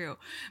 which is true.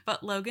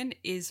 But Logan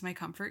is my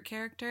comfort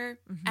character.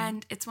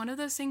 And it's one of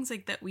those things,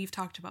 like, that we've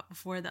talked about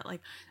before that,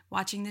 like,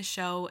 watching the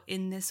show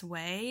in this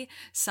way,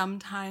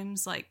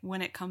 sometimes, like,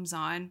 when it comes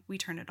on, we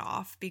turn it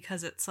off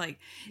because it's, like,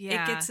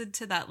 it gets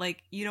into that,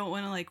 like, you don't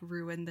want to, like,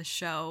 ruin the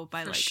show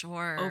by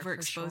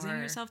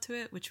overexposing yourself to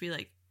it, which we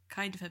like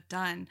kind of have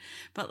done.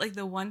 But like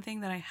the one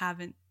thing that I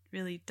haven't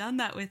really done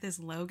that with is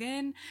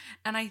Logan,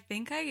 and I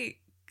think I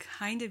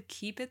kind of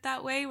keep it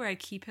that way where I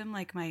keep him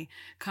like my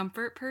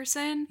comfort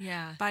person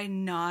by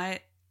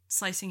not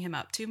slicing him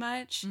up too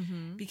much,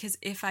 because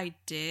if I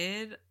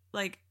did,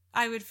 like,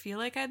 I would feel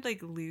like I'd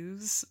like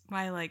lose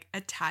my like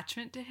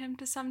attachment to him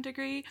to some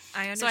degree.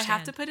 I understand. So I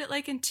have to put it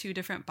like in two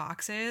different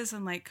boxes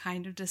and like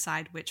kind of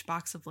decide which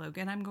box of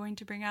Logan I'm going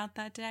to bring out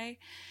that day.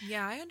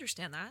 Yeah, I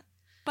understand that.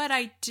 But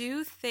I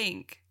do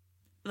think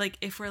like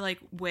if we're like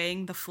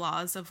weighing the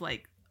flaws of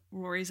like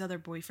Rory's other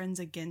boyfriends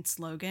against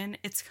Logan,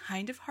 it's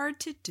kind of hard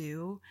to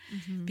do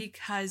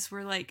because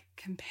we're like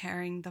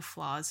comparing the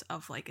flaws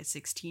of like a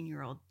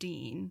 16-year-old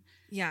Dean.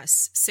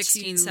 Yes,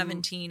 16,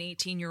 17,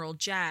 18-year-old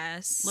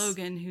Jess.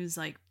 Logan, who's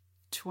like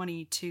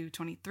 22,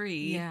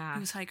 23,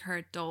 who's like her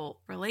adult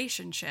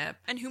relationship.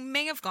 And who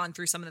may have gone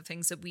through some of the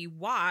things that we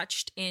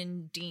watched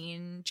in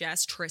Dean,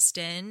 Jess,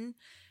 Tristan.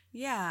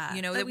 Yeah.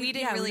 You know, that we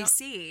didn't really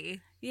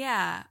see.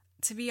 Yeah.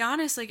 To be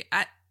honest, like,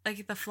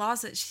 like the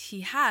flaws that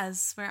he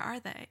has, where are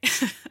they?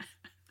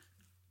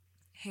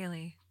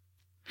 Haley.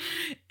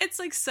 It's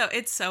like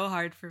it's so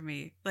hard for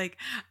me. Like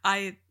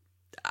I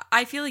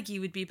feel like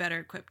you would be better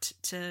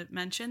equipped to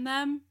mention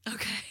them.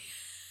 Okay.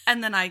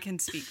 And then I can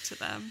speak to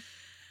them.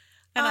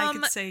 And I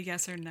could say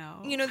yes or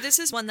no. You know, this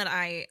is one that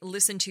I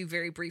listened to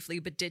very briefly,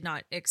 but did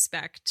not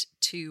expect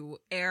to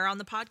air on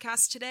the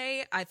podcast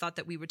today. I thought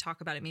that we would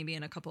talk about it maybe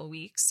in a couple of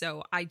weeks.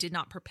 So I did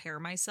not prepare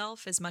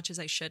myself as much as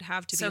I should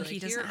have to be like, he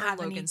doesn't here have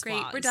are Logan's any.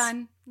 Great, flaws. we're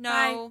done. No.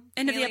 Bye.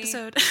 End of the Haley,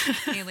 episode.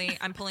 Haley,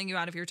 I'm pulling you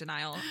out of your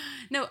denial.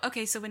 No,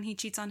 okay, so when he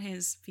cheats on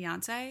his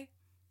fiance,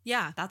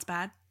 yeah, that's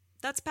bad.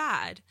 That's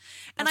bad.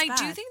 And I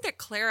do think that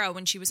Clara,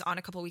 when she was on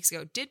a couple weeks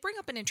ago, did bring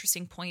up an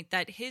interesting point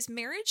that his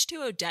marriage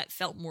to Odette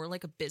felt more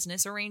like a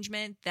business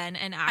arrangement than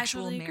an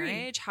actual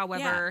marriage.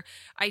 However,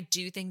 I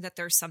do think that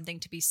there's something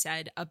to be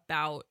said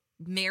about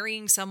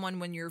marrying someone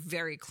when you're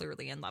very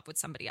clearly in love with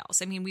somebody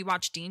else. I mean, we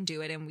watched Dean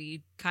do it and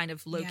we kind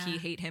of low-key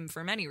hate him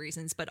for many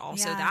reasons, but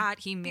also that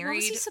he married... What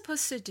was he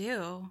supposed to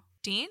do?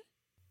 Dean?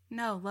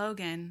 No,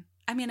 Logan.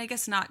 I mean, I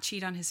guess not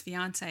cheat on his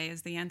fiance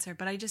is the answer,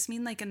 but I just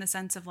mean like in the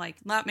sense of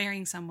like not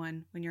marrying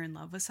someone when you're in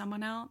love with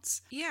someone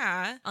else.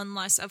 Yeah,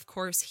 unless of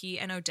course he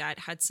and Odette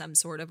had some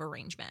sort of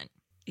arrangement.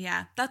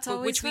 Yeah, that's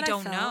always which we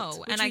don't know.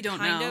 Which and I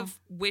kind of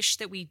wish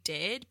that we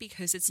did,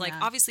 because it's like,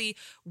 obviously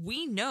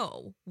we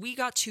know we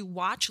got to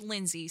watch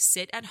Lindsay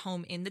sit at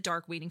home in the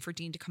dark waiting for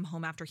Dean to come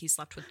home after he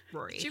slept with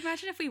Rory. Could you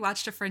imagine if we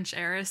watched a French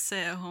heiress sit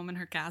at home in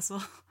her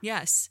castle?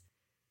 Yes.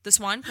 The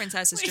Swan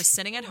Princess is just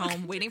sitting at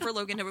home waiting for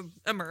Logan to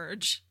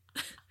emerge.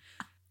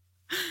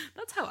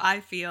 That's how I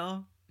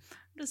feel.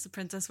 I'm just a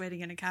princess waiting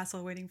in a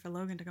castle waiting for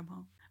Logan to come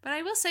home. But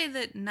I will say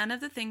that none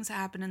of the things that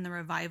happen in the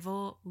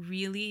revival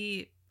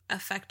really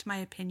affect my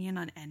opinion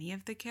on any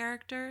of the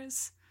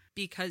characters.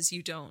 Because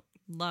you don't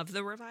love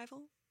the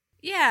revival?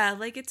 Yeah,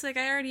 like it's like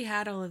I already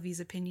had all of these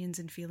opinions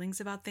and feelings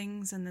about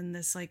things, and then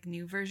this like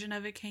new version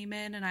of it came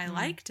in and I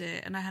liked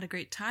it and I had a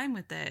great time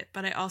with it,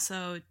 but I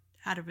also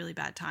had a really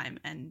bad time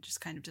and just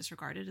kind of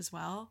disregarded as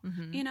well,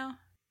 you know?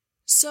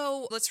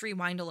 So let's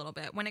rewind a little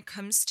bit. When it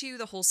comes to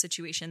the whole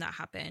situation that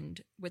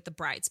happened with the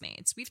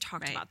bridesmaids, we've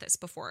talked about this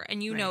before.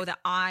 And you know that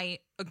I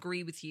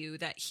agree with you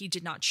that he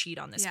did not cheat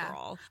on this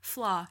girl.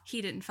 Flaw.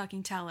 He didn't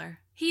fucking tell her.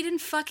 He didn't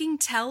fucking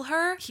tell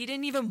her. He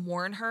didn't even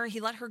warn her. He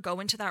let her go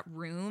into that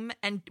room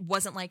and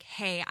wasn't like,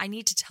 hey, I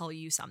need to tell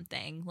you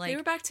something. Like, they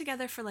were back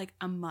together for like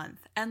a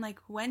month. And like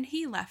when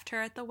he left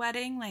her at the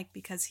wedding, like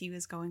because he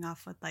was going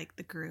off with like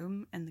the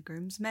groom and the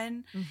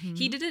groomsmen,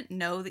 he didn't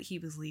know that he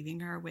was leaving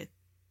her with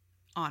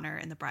Honor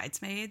and the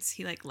bridesmaids.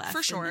 He like left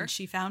for sure, and then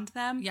she found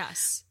them.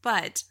 Yes,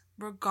 but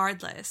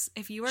regardless,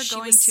 if you are she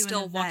going was to still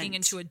an event, walking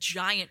into a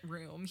giant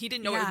room, he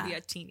didn't know it would be a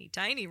teeny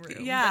tiny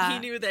room. Yeah, but he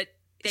knew that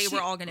they were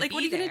all going to be there. Like,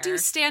 what are you going to do?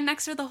 Stand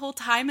next to her the whole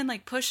time and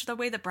like push the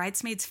way the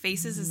bridesmaids'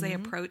 faces as they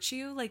approach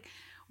you? Like,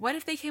 what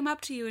if they came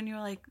up to you and you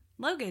were like,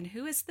 Logan,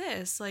 who is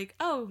this? Like,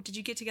 oh, did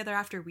you get together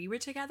after we were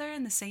together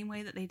in the same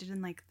way that they did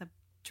in like the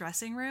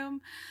dressing room?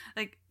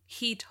 Like,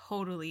 he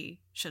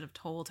totally should have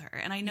told her.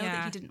 And I know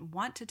that he didn't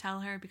want to tell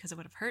her because it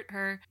would have hurt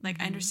her.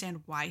 Like, I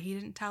understand why he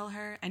didn't tell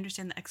her. I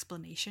understand the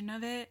explanation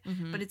of it.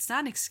 But it's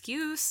not an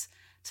excuse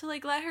to,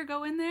 like, let her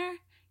go in there.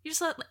 You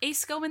just let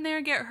Ace go in there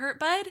and get hurt,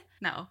 bud?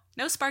 No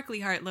sparkly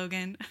heart,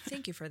 Logan.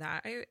 Thank you for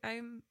that.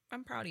 I'm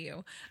proud of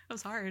you. That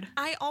was hard.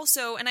 I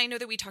also, and I know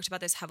that we talked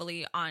about this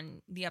heavily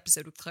on the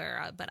episode with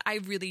Clara, but I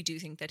really do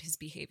think that his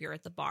behavior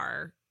at the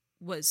bar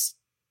was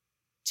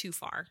too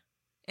far,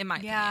 in my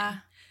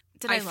opinion.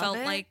 Did I felt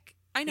love it? like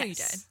I know you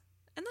did,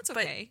 and that's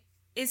okay.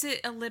 But is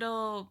it a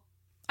little?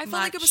 I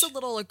felt like it was a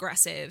little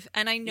aggressive.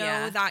 And I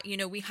know that, you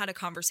know, we had a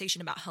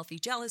conversation about healthy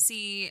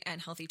jealousy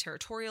and healthy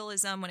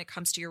territorialism when it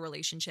comes to your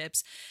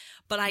relationships.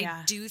 But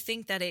I do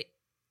think that it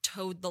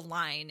towed the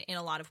line in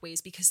a lot of ways,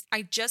 because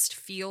I just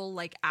feel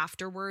like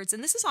afterwards,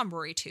 and this is on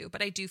Rory too,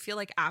 but I do feel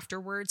like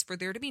afterwards, for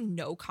there to be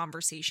no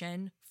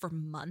conversation for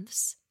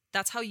months,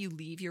 that's how you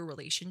leave your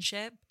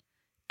relationship.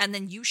 And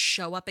then you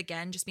show up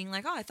again just being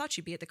like, oh, I thought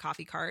you'd be at the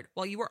coffee cart,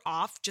 while you were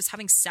off just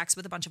having sex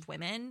with a bunch of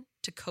women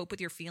to cope with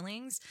your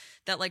feelings,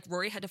 that like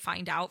Rory had to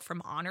find out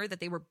from Honor that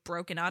they were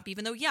broken up,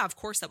 even though, yeah, of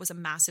course, that was a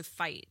massive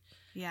fight.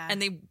 Yeah.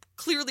 And they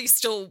clearly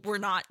still were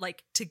not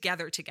like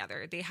together.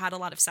 They had a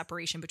lot of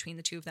separation between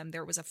the two of them.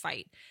 There was a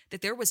fight.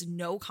 That there was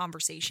no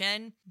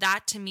conversation.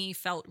 That to me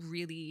felt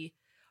really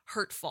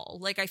hurtful.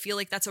 Like, I feel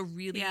like that's a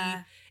really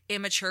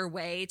immature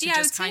way to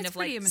just kind of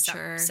like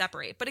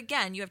separate. But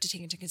again, you have to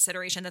take into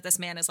consideration that this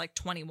man is like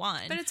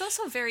 21. But it's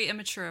also very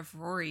immature of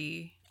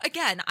Rory.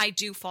 Again, I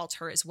do fault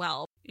her as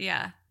well.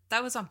 Yeah.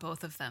 That was on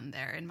both of them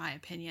there, in my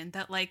opinion.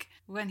 That like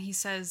when he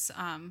says,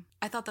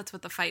 I thought that's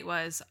what the fight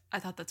was. I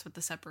thought that's what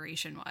the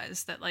separation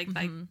was. That like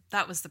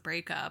that was the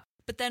breakup.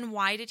 But then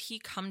why did he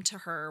come to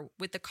her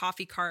with the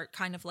coffee cart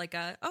kind of like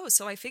a, oh,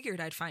 so I figured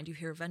I'd find you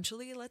here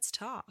eventually. Let's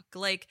talk.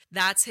 Like,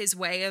 that's his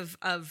way of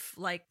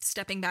like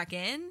stepping back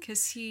in.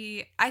 Because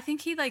I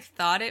think he like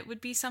thought it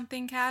would be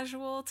something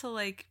casual to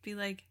like be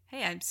like,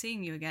 hey, I'm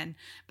seeing you again.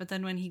 But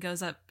then when he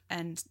goes up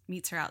and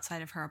meets her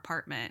outside of her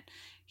apartment,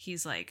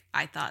 he's like,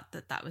 I thought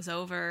that was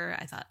over.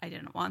 I thought I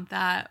didn't want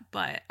that,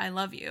 but I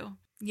love you.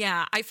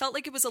 Yeah, I felt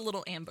like it was a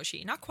little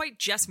ambushy. Not quite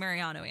Jess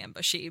Mariano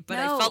ambushy, but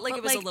I felt like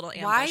it was a little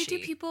ambushy. Why do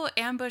people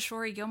ambush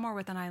Rory Gilmore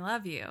with an I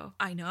love you?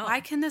 I know.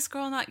 Why can this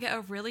girl not get a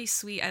really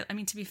sweet... I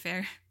mean, to be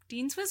fair,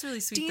 Dean's was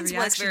really sweet. Dean's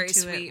was very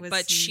sweet,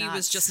 but she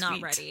was just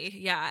not ready.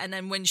 Yeah, and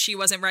then when she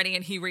wasn't ready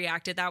and he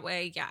reacted that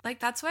way, yeah. Like,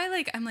 that's why,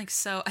 like, I'm like,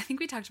 so... I think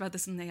we talked about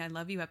this in the I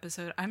Love You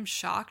episode. I'm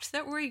shocked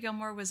that Rory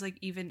Gilmore was, like,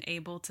 even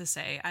able to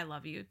say I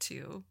love you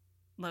to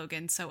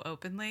Logan so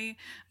openly.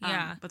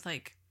 Yeah. With,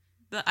 like...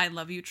 the I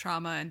love you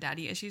trauma and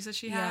daddy issues that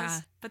she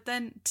has. But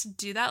then to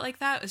do that like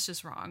that was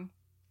just wrong.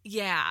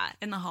 Yeah.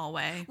 In the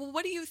hallway. Well,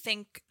 what do you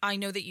think? I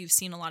know that you've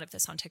seen a lot of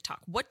this on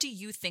TikTok. What do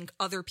you think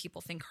other people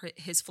think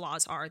his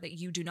flaws are that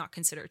you do not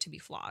consider to be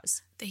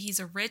flaws? That he's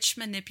a rich,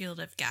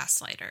 manipulative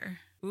gaslighter.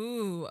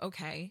 Ooh,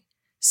 okay.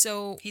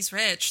 So he's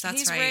rich.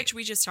 That's right. He's rich.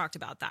 We just talked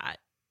about that.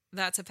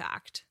 That's a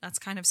fact. That's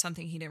kind of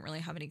something he didn't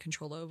really have any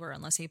control over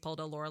unless he pulled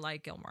a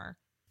Lorelai Gilmore.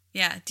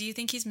 Yeah. Do you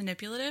think he's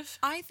manipulative?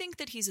 I think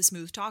that he's a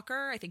smooth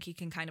talker. I think he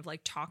can kind of like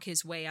talk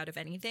his way out of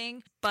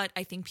anything. But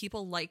I think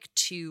people like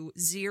to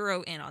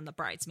zero in on the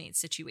bridesmaid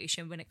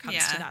situation when it comes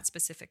to that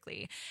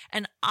specifically.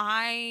 And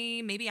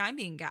maybe I'm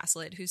being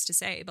gaslit, who's to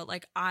say, but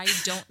like, I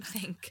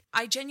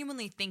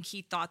genuinely think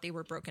he thought they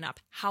were broken up.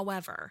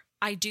 However,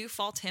 I do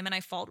fault him and I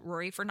fault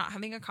Rory for not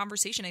having a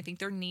conversation. I think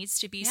there needs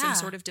to be some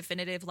sort of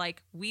definitive,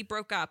 like, we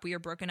broke up, we are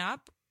broken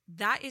up.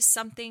 That is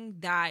something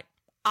that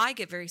I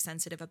get very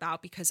sensitive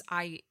about because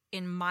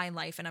in my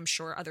life, and I'm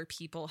sure other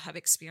people have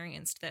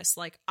experienced this,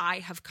 like, I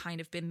have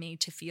kind of been made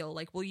to feel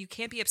like, well, you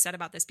can't be upset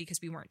about this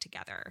because we weren't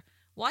together.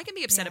 Well, I can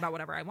be upset about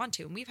whatever I want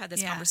to. And we've had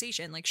this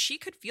conversation. Like, she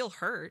could feel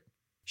hurt.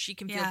 She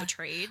can feel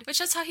betrayed. Which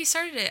that's how he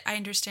started it. I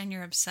understand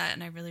you're upset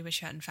and I really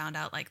wish you hadn't found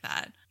out like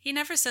that. He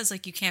never says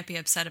like, you can't be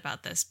upset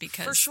about this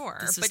because for sure.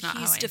 This is but not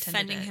he's how I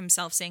defending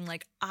himself saying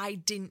like, I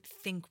didn't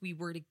think we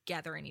were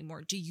together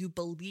anymore. Do you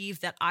believe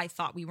that I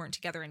thought we weren't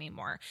together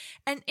anymore?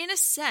 And in a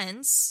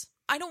sense,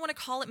 I don't want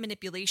to call it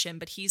manipulation,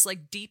 but he's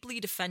like deeply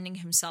defending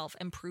himself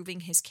and proving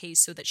his case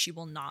so that she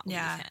will not leave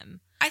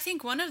him. I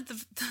think one of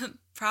the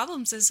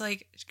problems is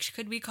like,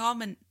 could we call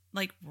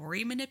like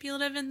Rory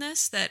manipulative in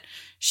this, that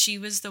she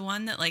was the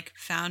one that like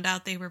found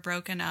out they were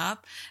broken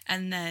up,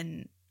 and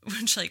then,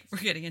 which like we're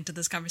getting into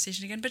this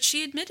conversation again, but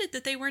she admitted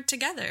that they weren't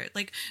together.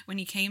 Like when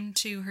he came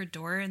to her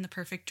door in the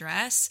perfect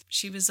dress,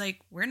 she was like,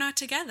 we're not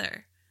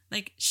together.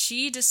 Like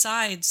she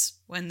decides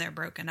when they're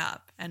broken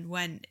up and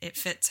when it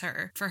fits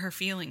her for her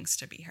feelings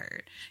to be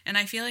heard. And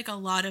I feel like a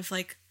lot of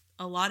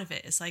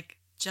it is like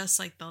just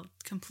like the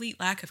complete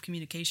lack of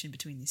communication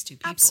between these two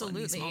people.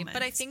 Absolutely.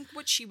 But I think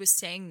what she was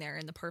saying there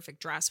in the perfect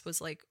dress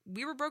was like,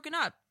 we were broken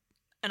up.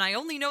 And I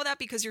only know that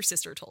because your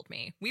sister told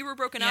me. We were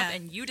broken up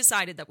and you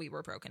decided that we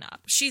were broken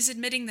up. She's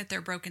admitting that they're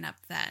broken up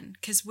then.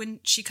 Because when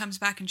she comes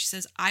back and she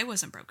says, I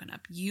wasn't broken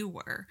up, you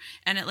were.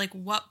 And at like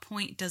what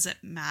point does it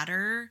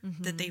matter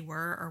that they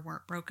were or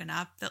weren't broken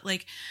up? That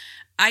like,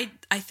 I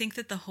think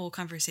that the whole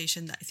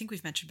conversation that I think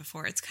we've mentioned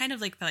before, it's kind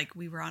of like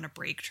we were on a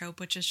break trope,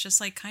 which is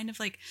just like kind of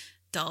like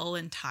dull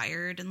and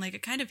tired. And like I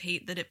kind of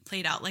hate that it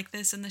played out like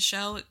this in the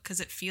show because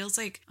it feels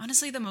like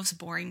honestly the most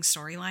boring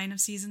storyline of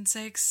season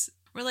 6.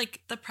 Where,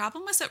 like, the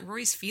problem was that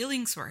Rory's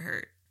feelings were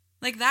hurt.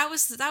 Like, that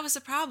was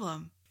the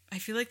problem. I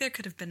feel like there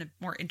could have been a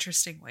more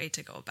interesting way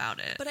to go about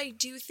it. But I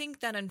do think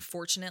that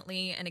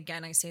unfortunately, and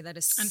again, I say that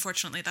as...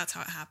 Unfortunately, that's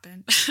how it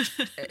happened.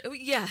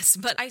 Yes,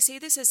 but I say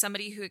this as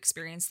somebody who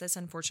experienced this,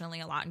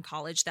 unfortunately, a lot in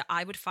college, that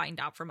I would find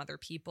out from other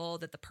people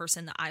that the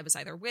person that I was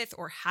either with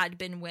or had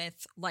been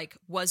with, like,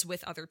 was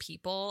with other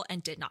people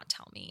and did not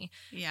tell me.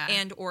 Yeah.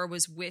 And or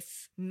was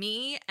with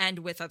me and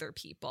with other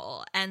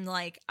people. And,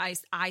 like, I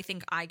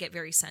think I get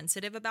very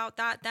sensitive about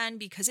that then,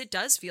 because it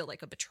does feel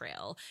like a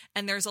betrayal.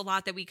 And there's a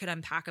lot that we could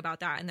unpack about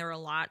that. And there are a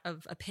lot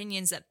of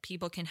opinions that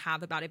people can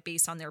have about it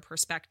based on their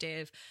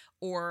perspective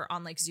or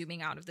on, like,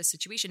 zooming out of the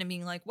situation and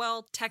being like,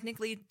 well,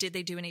 technically, did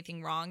they do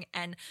anything wrong?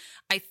 And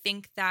I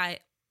think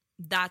that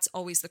that's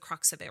always the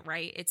crux of it,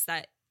 right? It's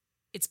that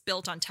it's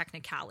built on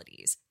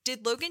technicalities.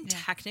 Did Logan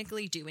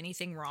technically do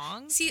anything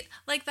wrong? See,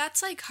 like,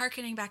 that's like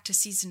hearkening back to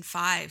season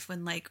 5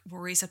 when, like,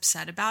 Rory's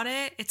upset about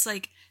it. It's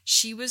like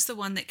she was the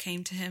one that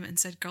came to him and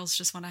said, girls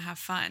just want to have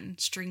fun,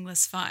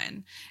 stringless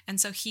fun.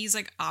 And so he's,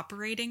 like,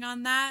 operating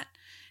on that.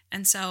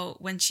 And so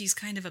when she's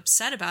kind of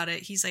upset about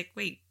it, he's like,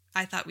 wait,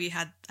 I thought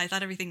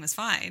everything was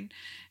fine.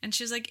 And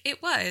she's like,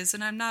 it was,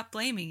 and I'm not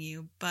blaming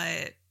you,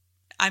 but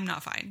I'm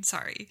not fine.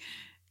 Sorry.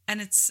 And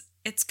it's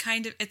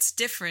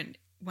different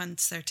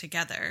once they're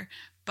together,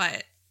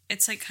 but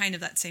it's like kind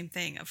of that same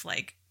thing of,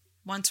 like,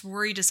 once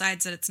Rory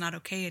decides that it's not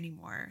okay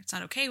anymore, it's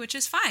not okay, which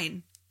is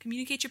fine.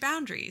 Communicate your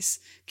boundaries.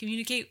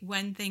 Communicate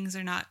when things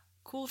are not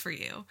cool for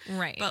you.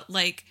 Right. But,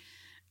 like,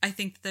 I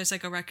think there's,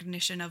 like, a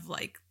recognition of,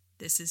 like,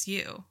 this is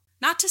you.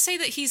 Not to say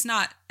that he's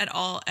not at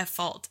all at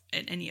fault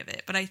in any of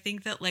it, but I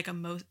think that, like,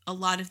 a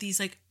lot of these,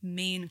 like,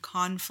 main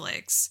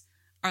conflicts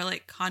are,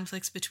 like,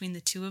 conflicts between the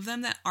two of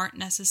them that aren't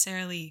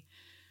necessarily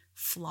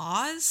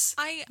flaws.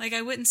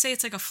 I wouldn't say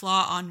it's, like, a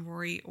flaw on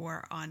Rory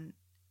or on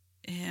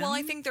him. Well,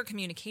 I think their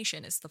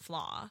communication is the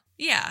flaw.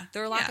 Yeah.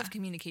 Their lack of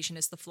communication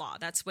is the flaw.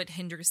 That's what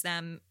hinders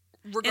them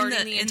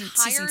regarding the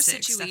entire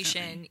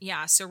situation. Definitely.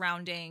 Yeah,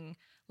 surrounding...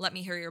 Let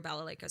me hear your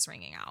balalaika's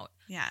ringing out.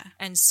 Yeah.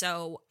 And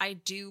so I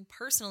do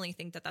personally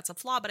think that that's a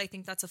flaw, but I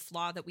think that's a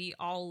flaw that we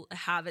all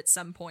have at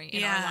some point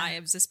in our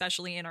lives,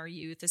 especially in our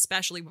youth,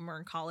 especially when we're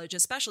in college,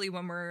 especially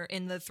when we're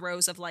in the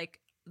throes of,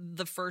 like,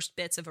 the first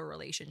bits of a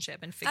relationship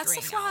and figuring out.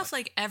 That's the flaw of,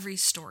 like, every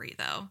story,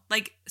 though.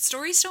 Like,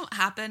 stories don't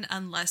happen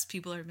unless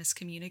people are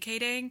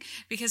miscommunicating,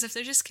 because if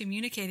they're just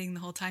communicating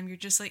the whole time, you're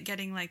just, like,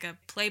 getting, like, a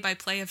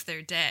play-by-play of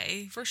their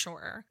day. For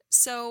sure.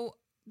 So...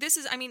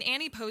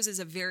 Annie poses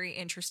a very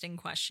interesting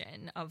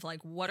question of,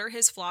 like, what are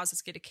his flaws?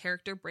 Let's get a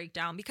character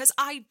breakdown, because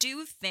I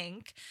do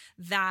think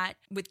that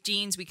with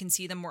Dean's, we can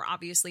see them more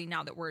obviously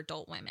now that we're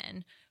adult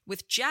women.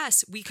 With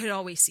Jess, we could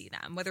always see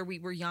them, whether we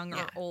were young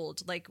or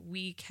old. Like,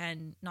 we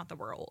can, not that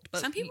we're old,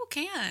 but some people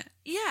can't.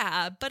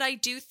 Yeah, but I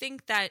do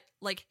think that,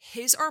 like,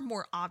 his are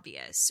more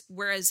obvious,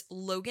 whereas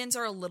Logan's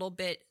are a little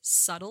bit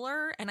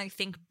subtler, and I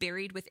think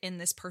buried within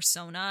this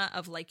persona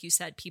of, like you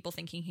said, people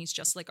thinking he's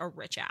just, like, a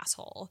rich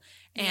asshole.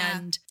 Yeah.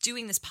 And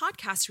doing this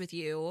podcast with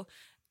you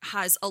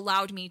has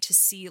allowed me to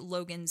see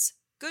Logan's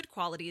good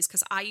qualities,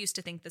 because I used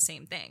to think the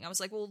same thing. I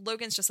was like, well,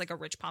 Logan's just, like, a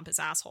rich pompous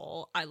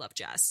asshole. I love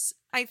Jess.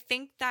 I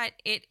think that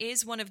it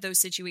is one of those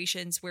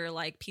situations where,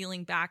 like,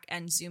 peeling back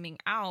and zooming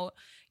out,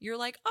 you're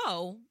like,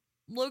 oh,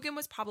 Logan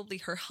was probably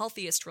her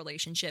healthiest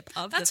relationship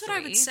of That's the what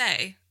three. I would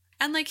say.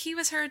 And, like, he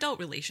was her adult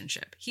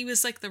relationship. He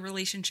was, like, the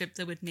relationship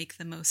that would make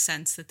the most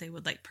sense that they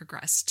would, like,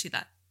 progress to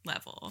that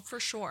level.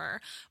 For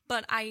sure.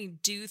 But I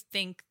do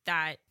think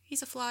that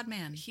he's a flawed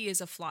man. He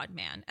is a flawed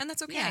man. And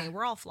that's okay. Yeah.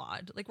 We're all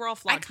flawed. Like, we're all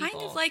flawed people. I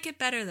kind of like it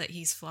better that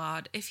he's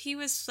flawed. If he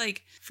was,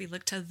 like, if we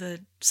look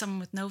to someone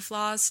with no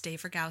flaws,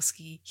 Dave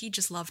Rogowski, he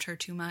just loved her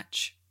too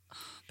much.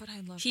 But I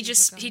love he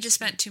just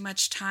spent too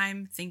much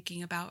time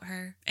thinking about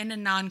her in a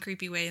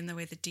non-creepy way, in the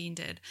way that Dean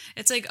did.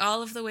 It's like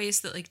all of the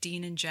ways that, like,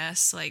 Dean and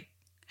Jess, like,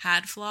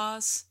 had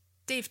flaws,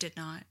 Dave did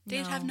not.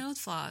 Dave had no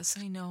flaws.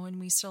 I know, and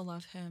we still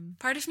love him.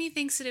 Part of me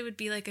thinks that it would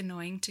be, like,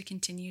 annoying to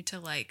continue to,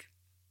 like,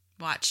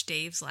 watch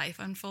Dave's life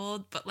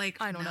unfold, but, like,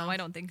 I don't know. I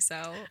don't think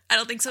so. I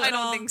don't think so at all.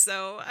 I don't think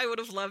so. I would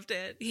have loved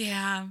it.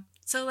 Yeah.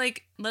 So,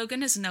 like,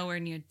 Logan is nowhere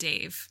near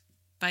Dave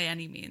by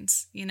any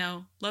means. You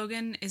know,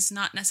 Logan is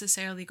not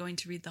necessarily going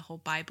to read the whole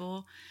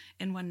Bible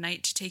in one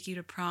night to take you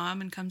to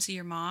prom and come see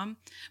your mom,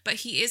 but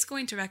he is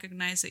going to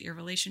recognize that your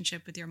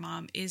relationship with your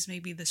mom is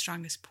maybe the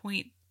strongest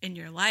point in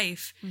your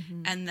life,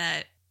 and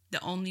that the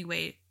only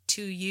way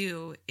to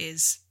you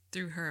is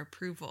through her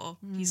approval.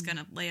 He's going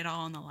to lay it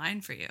all on the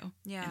line for you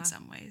in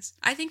some ways.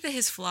 I think that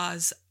his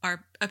flaws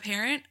are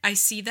apparent. I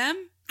see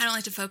them. I don't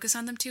like to focus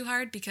on them too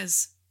hard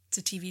because it's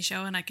a TV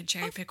show and I can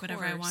cherry pick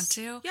whatever I want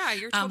to. Yeah,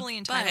 you're totally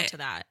entitled to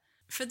that.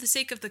 For the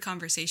sake of the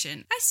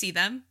conversation, I see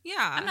them.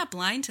 Yeah. I'm not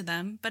blind to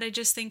them, but I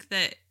just think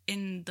that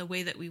in the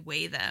way that we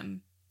weigh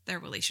them, their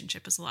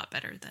relationship is a lot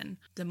better than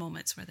the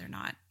moments where they're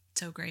not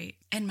so great,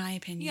 in my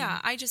opinion. Yeah,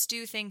 I just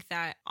do think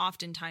that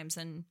oftentimes,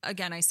 and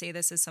again, I say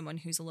this as someone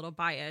who's a little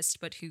biased,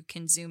 but who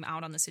can zoom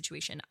out on the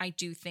situation, I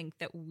do think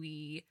that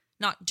we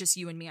not just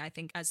you and me, I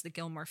think as the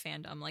Gilmore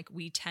fandom, like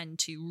we tend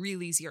to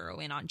really zero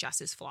in on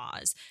Jess's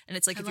flaws. And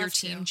it's like, if you're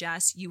team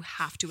Jess, you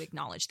have to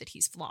acknowledge that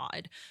he's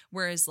flawed.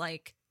 Whereas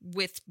like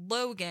with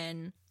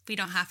Logan, we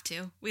don't have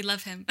to. We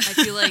love him. I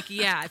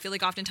feel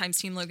like oftentimes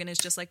Team Logan is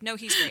just like, no,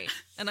 he's great.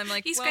 And I'm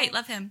like, he's great.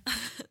 Love him.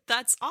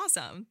 That's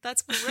awesome.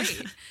 That's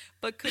great.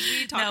 But could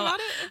we talk about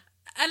it?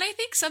 And I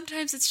think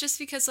sometimes it's just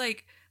because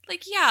like,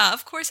 yeah,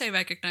 of course I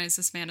recognize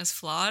this man as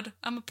flawed.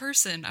 I'm a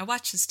person. I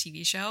watch this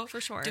TV show. For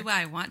sure. Do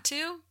I want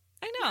to?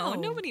 I know. No.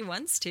 Nobody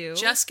wants to.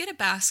 Just get a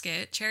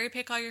basket, cherry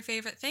pick all your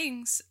favorite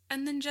things,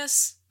 and then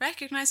just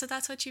recognize that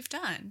that's what you've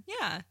done.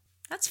 Yeah.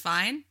 That's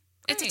fine.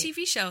 Great. It's a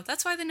TV show.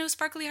 That's why the No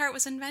Sparkly Heart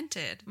was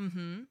invented.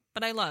 Mm-hmm.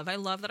 But I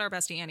love that our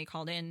bestie Annie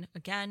called in.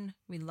 Again,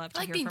 we love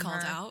to hear from her. Like being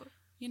called out.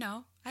 You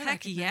know, I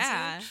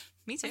recognize it.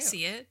 Me too. I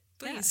see it.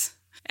 Please. Yeah.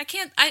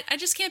 I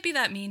just can't be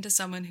that mean to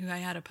someone who I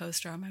had a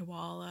poster on my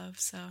wall of.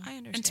 So I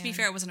understand. And to be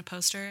fair, it wasn't a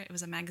poster. It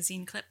was a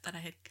magazine clip that I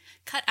had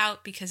cut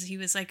out because he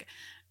was like,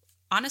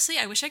 honestly,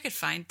 I wish I could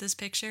find this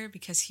picture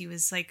because he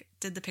was like,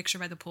 did the picture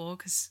by the pool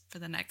because for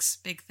the next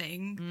big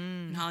thing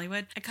in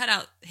Hollywood. I cut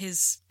out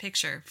his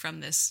picture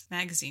from this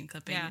magazine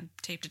clipping and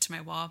taped it to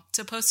my wall.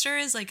 So poster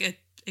is like a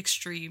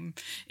extreme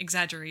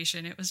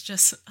exaggeration. It was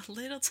just a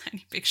little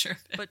tiny picture of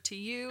it. But to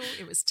you,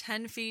 it was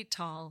 10 feet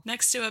tall.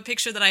 Next to a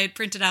picture that I had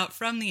printed out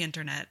from the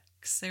internet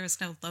because there was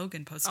no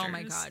Logan posters. Oh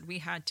my God, we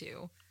had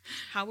to.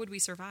 How would we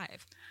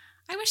survive?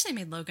 I wish they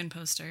made Logan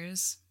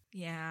posters.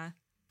 Yeah. I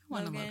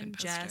want a Logan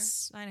poster.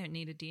 Jess, I don't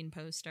need a Dean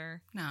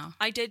poster. No.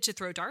 I did to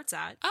throw darts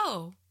at.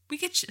 Oh, we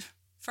could...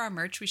 For our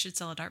merch, we should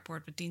sell a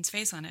dartboard with Dean's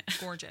face on it.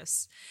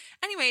 Gorgeous.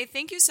 Anyway,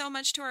 thank you so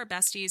much to our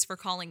besties for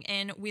calling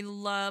in. We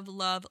love,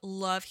 love,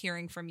 love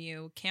hearing from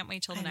you. Can't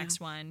wait till the next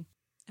one.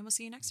 And we'll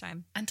see you next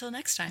time. Until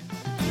next time.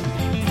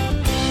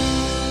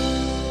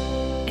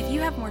 If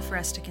you have more for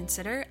us to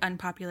consider,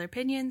 unpopular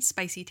opinions,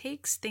 spicy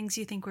takes, things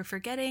you think we're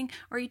forgetting,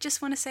 or you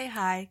just want to say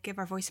hi, give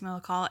our voicemail a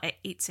call at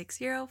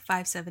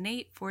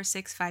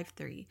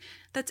 860-578-4653.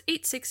 That's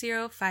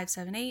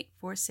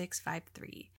 860-578-4653.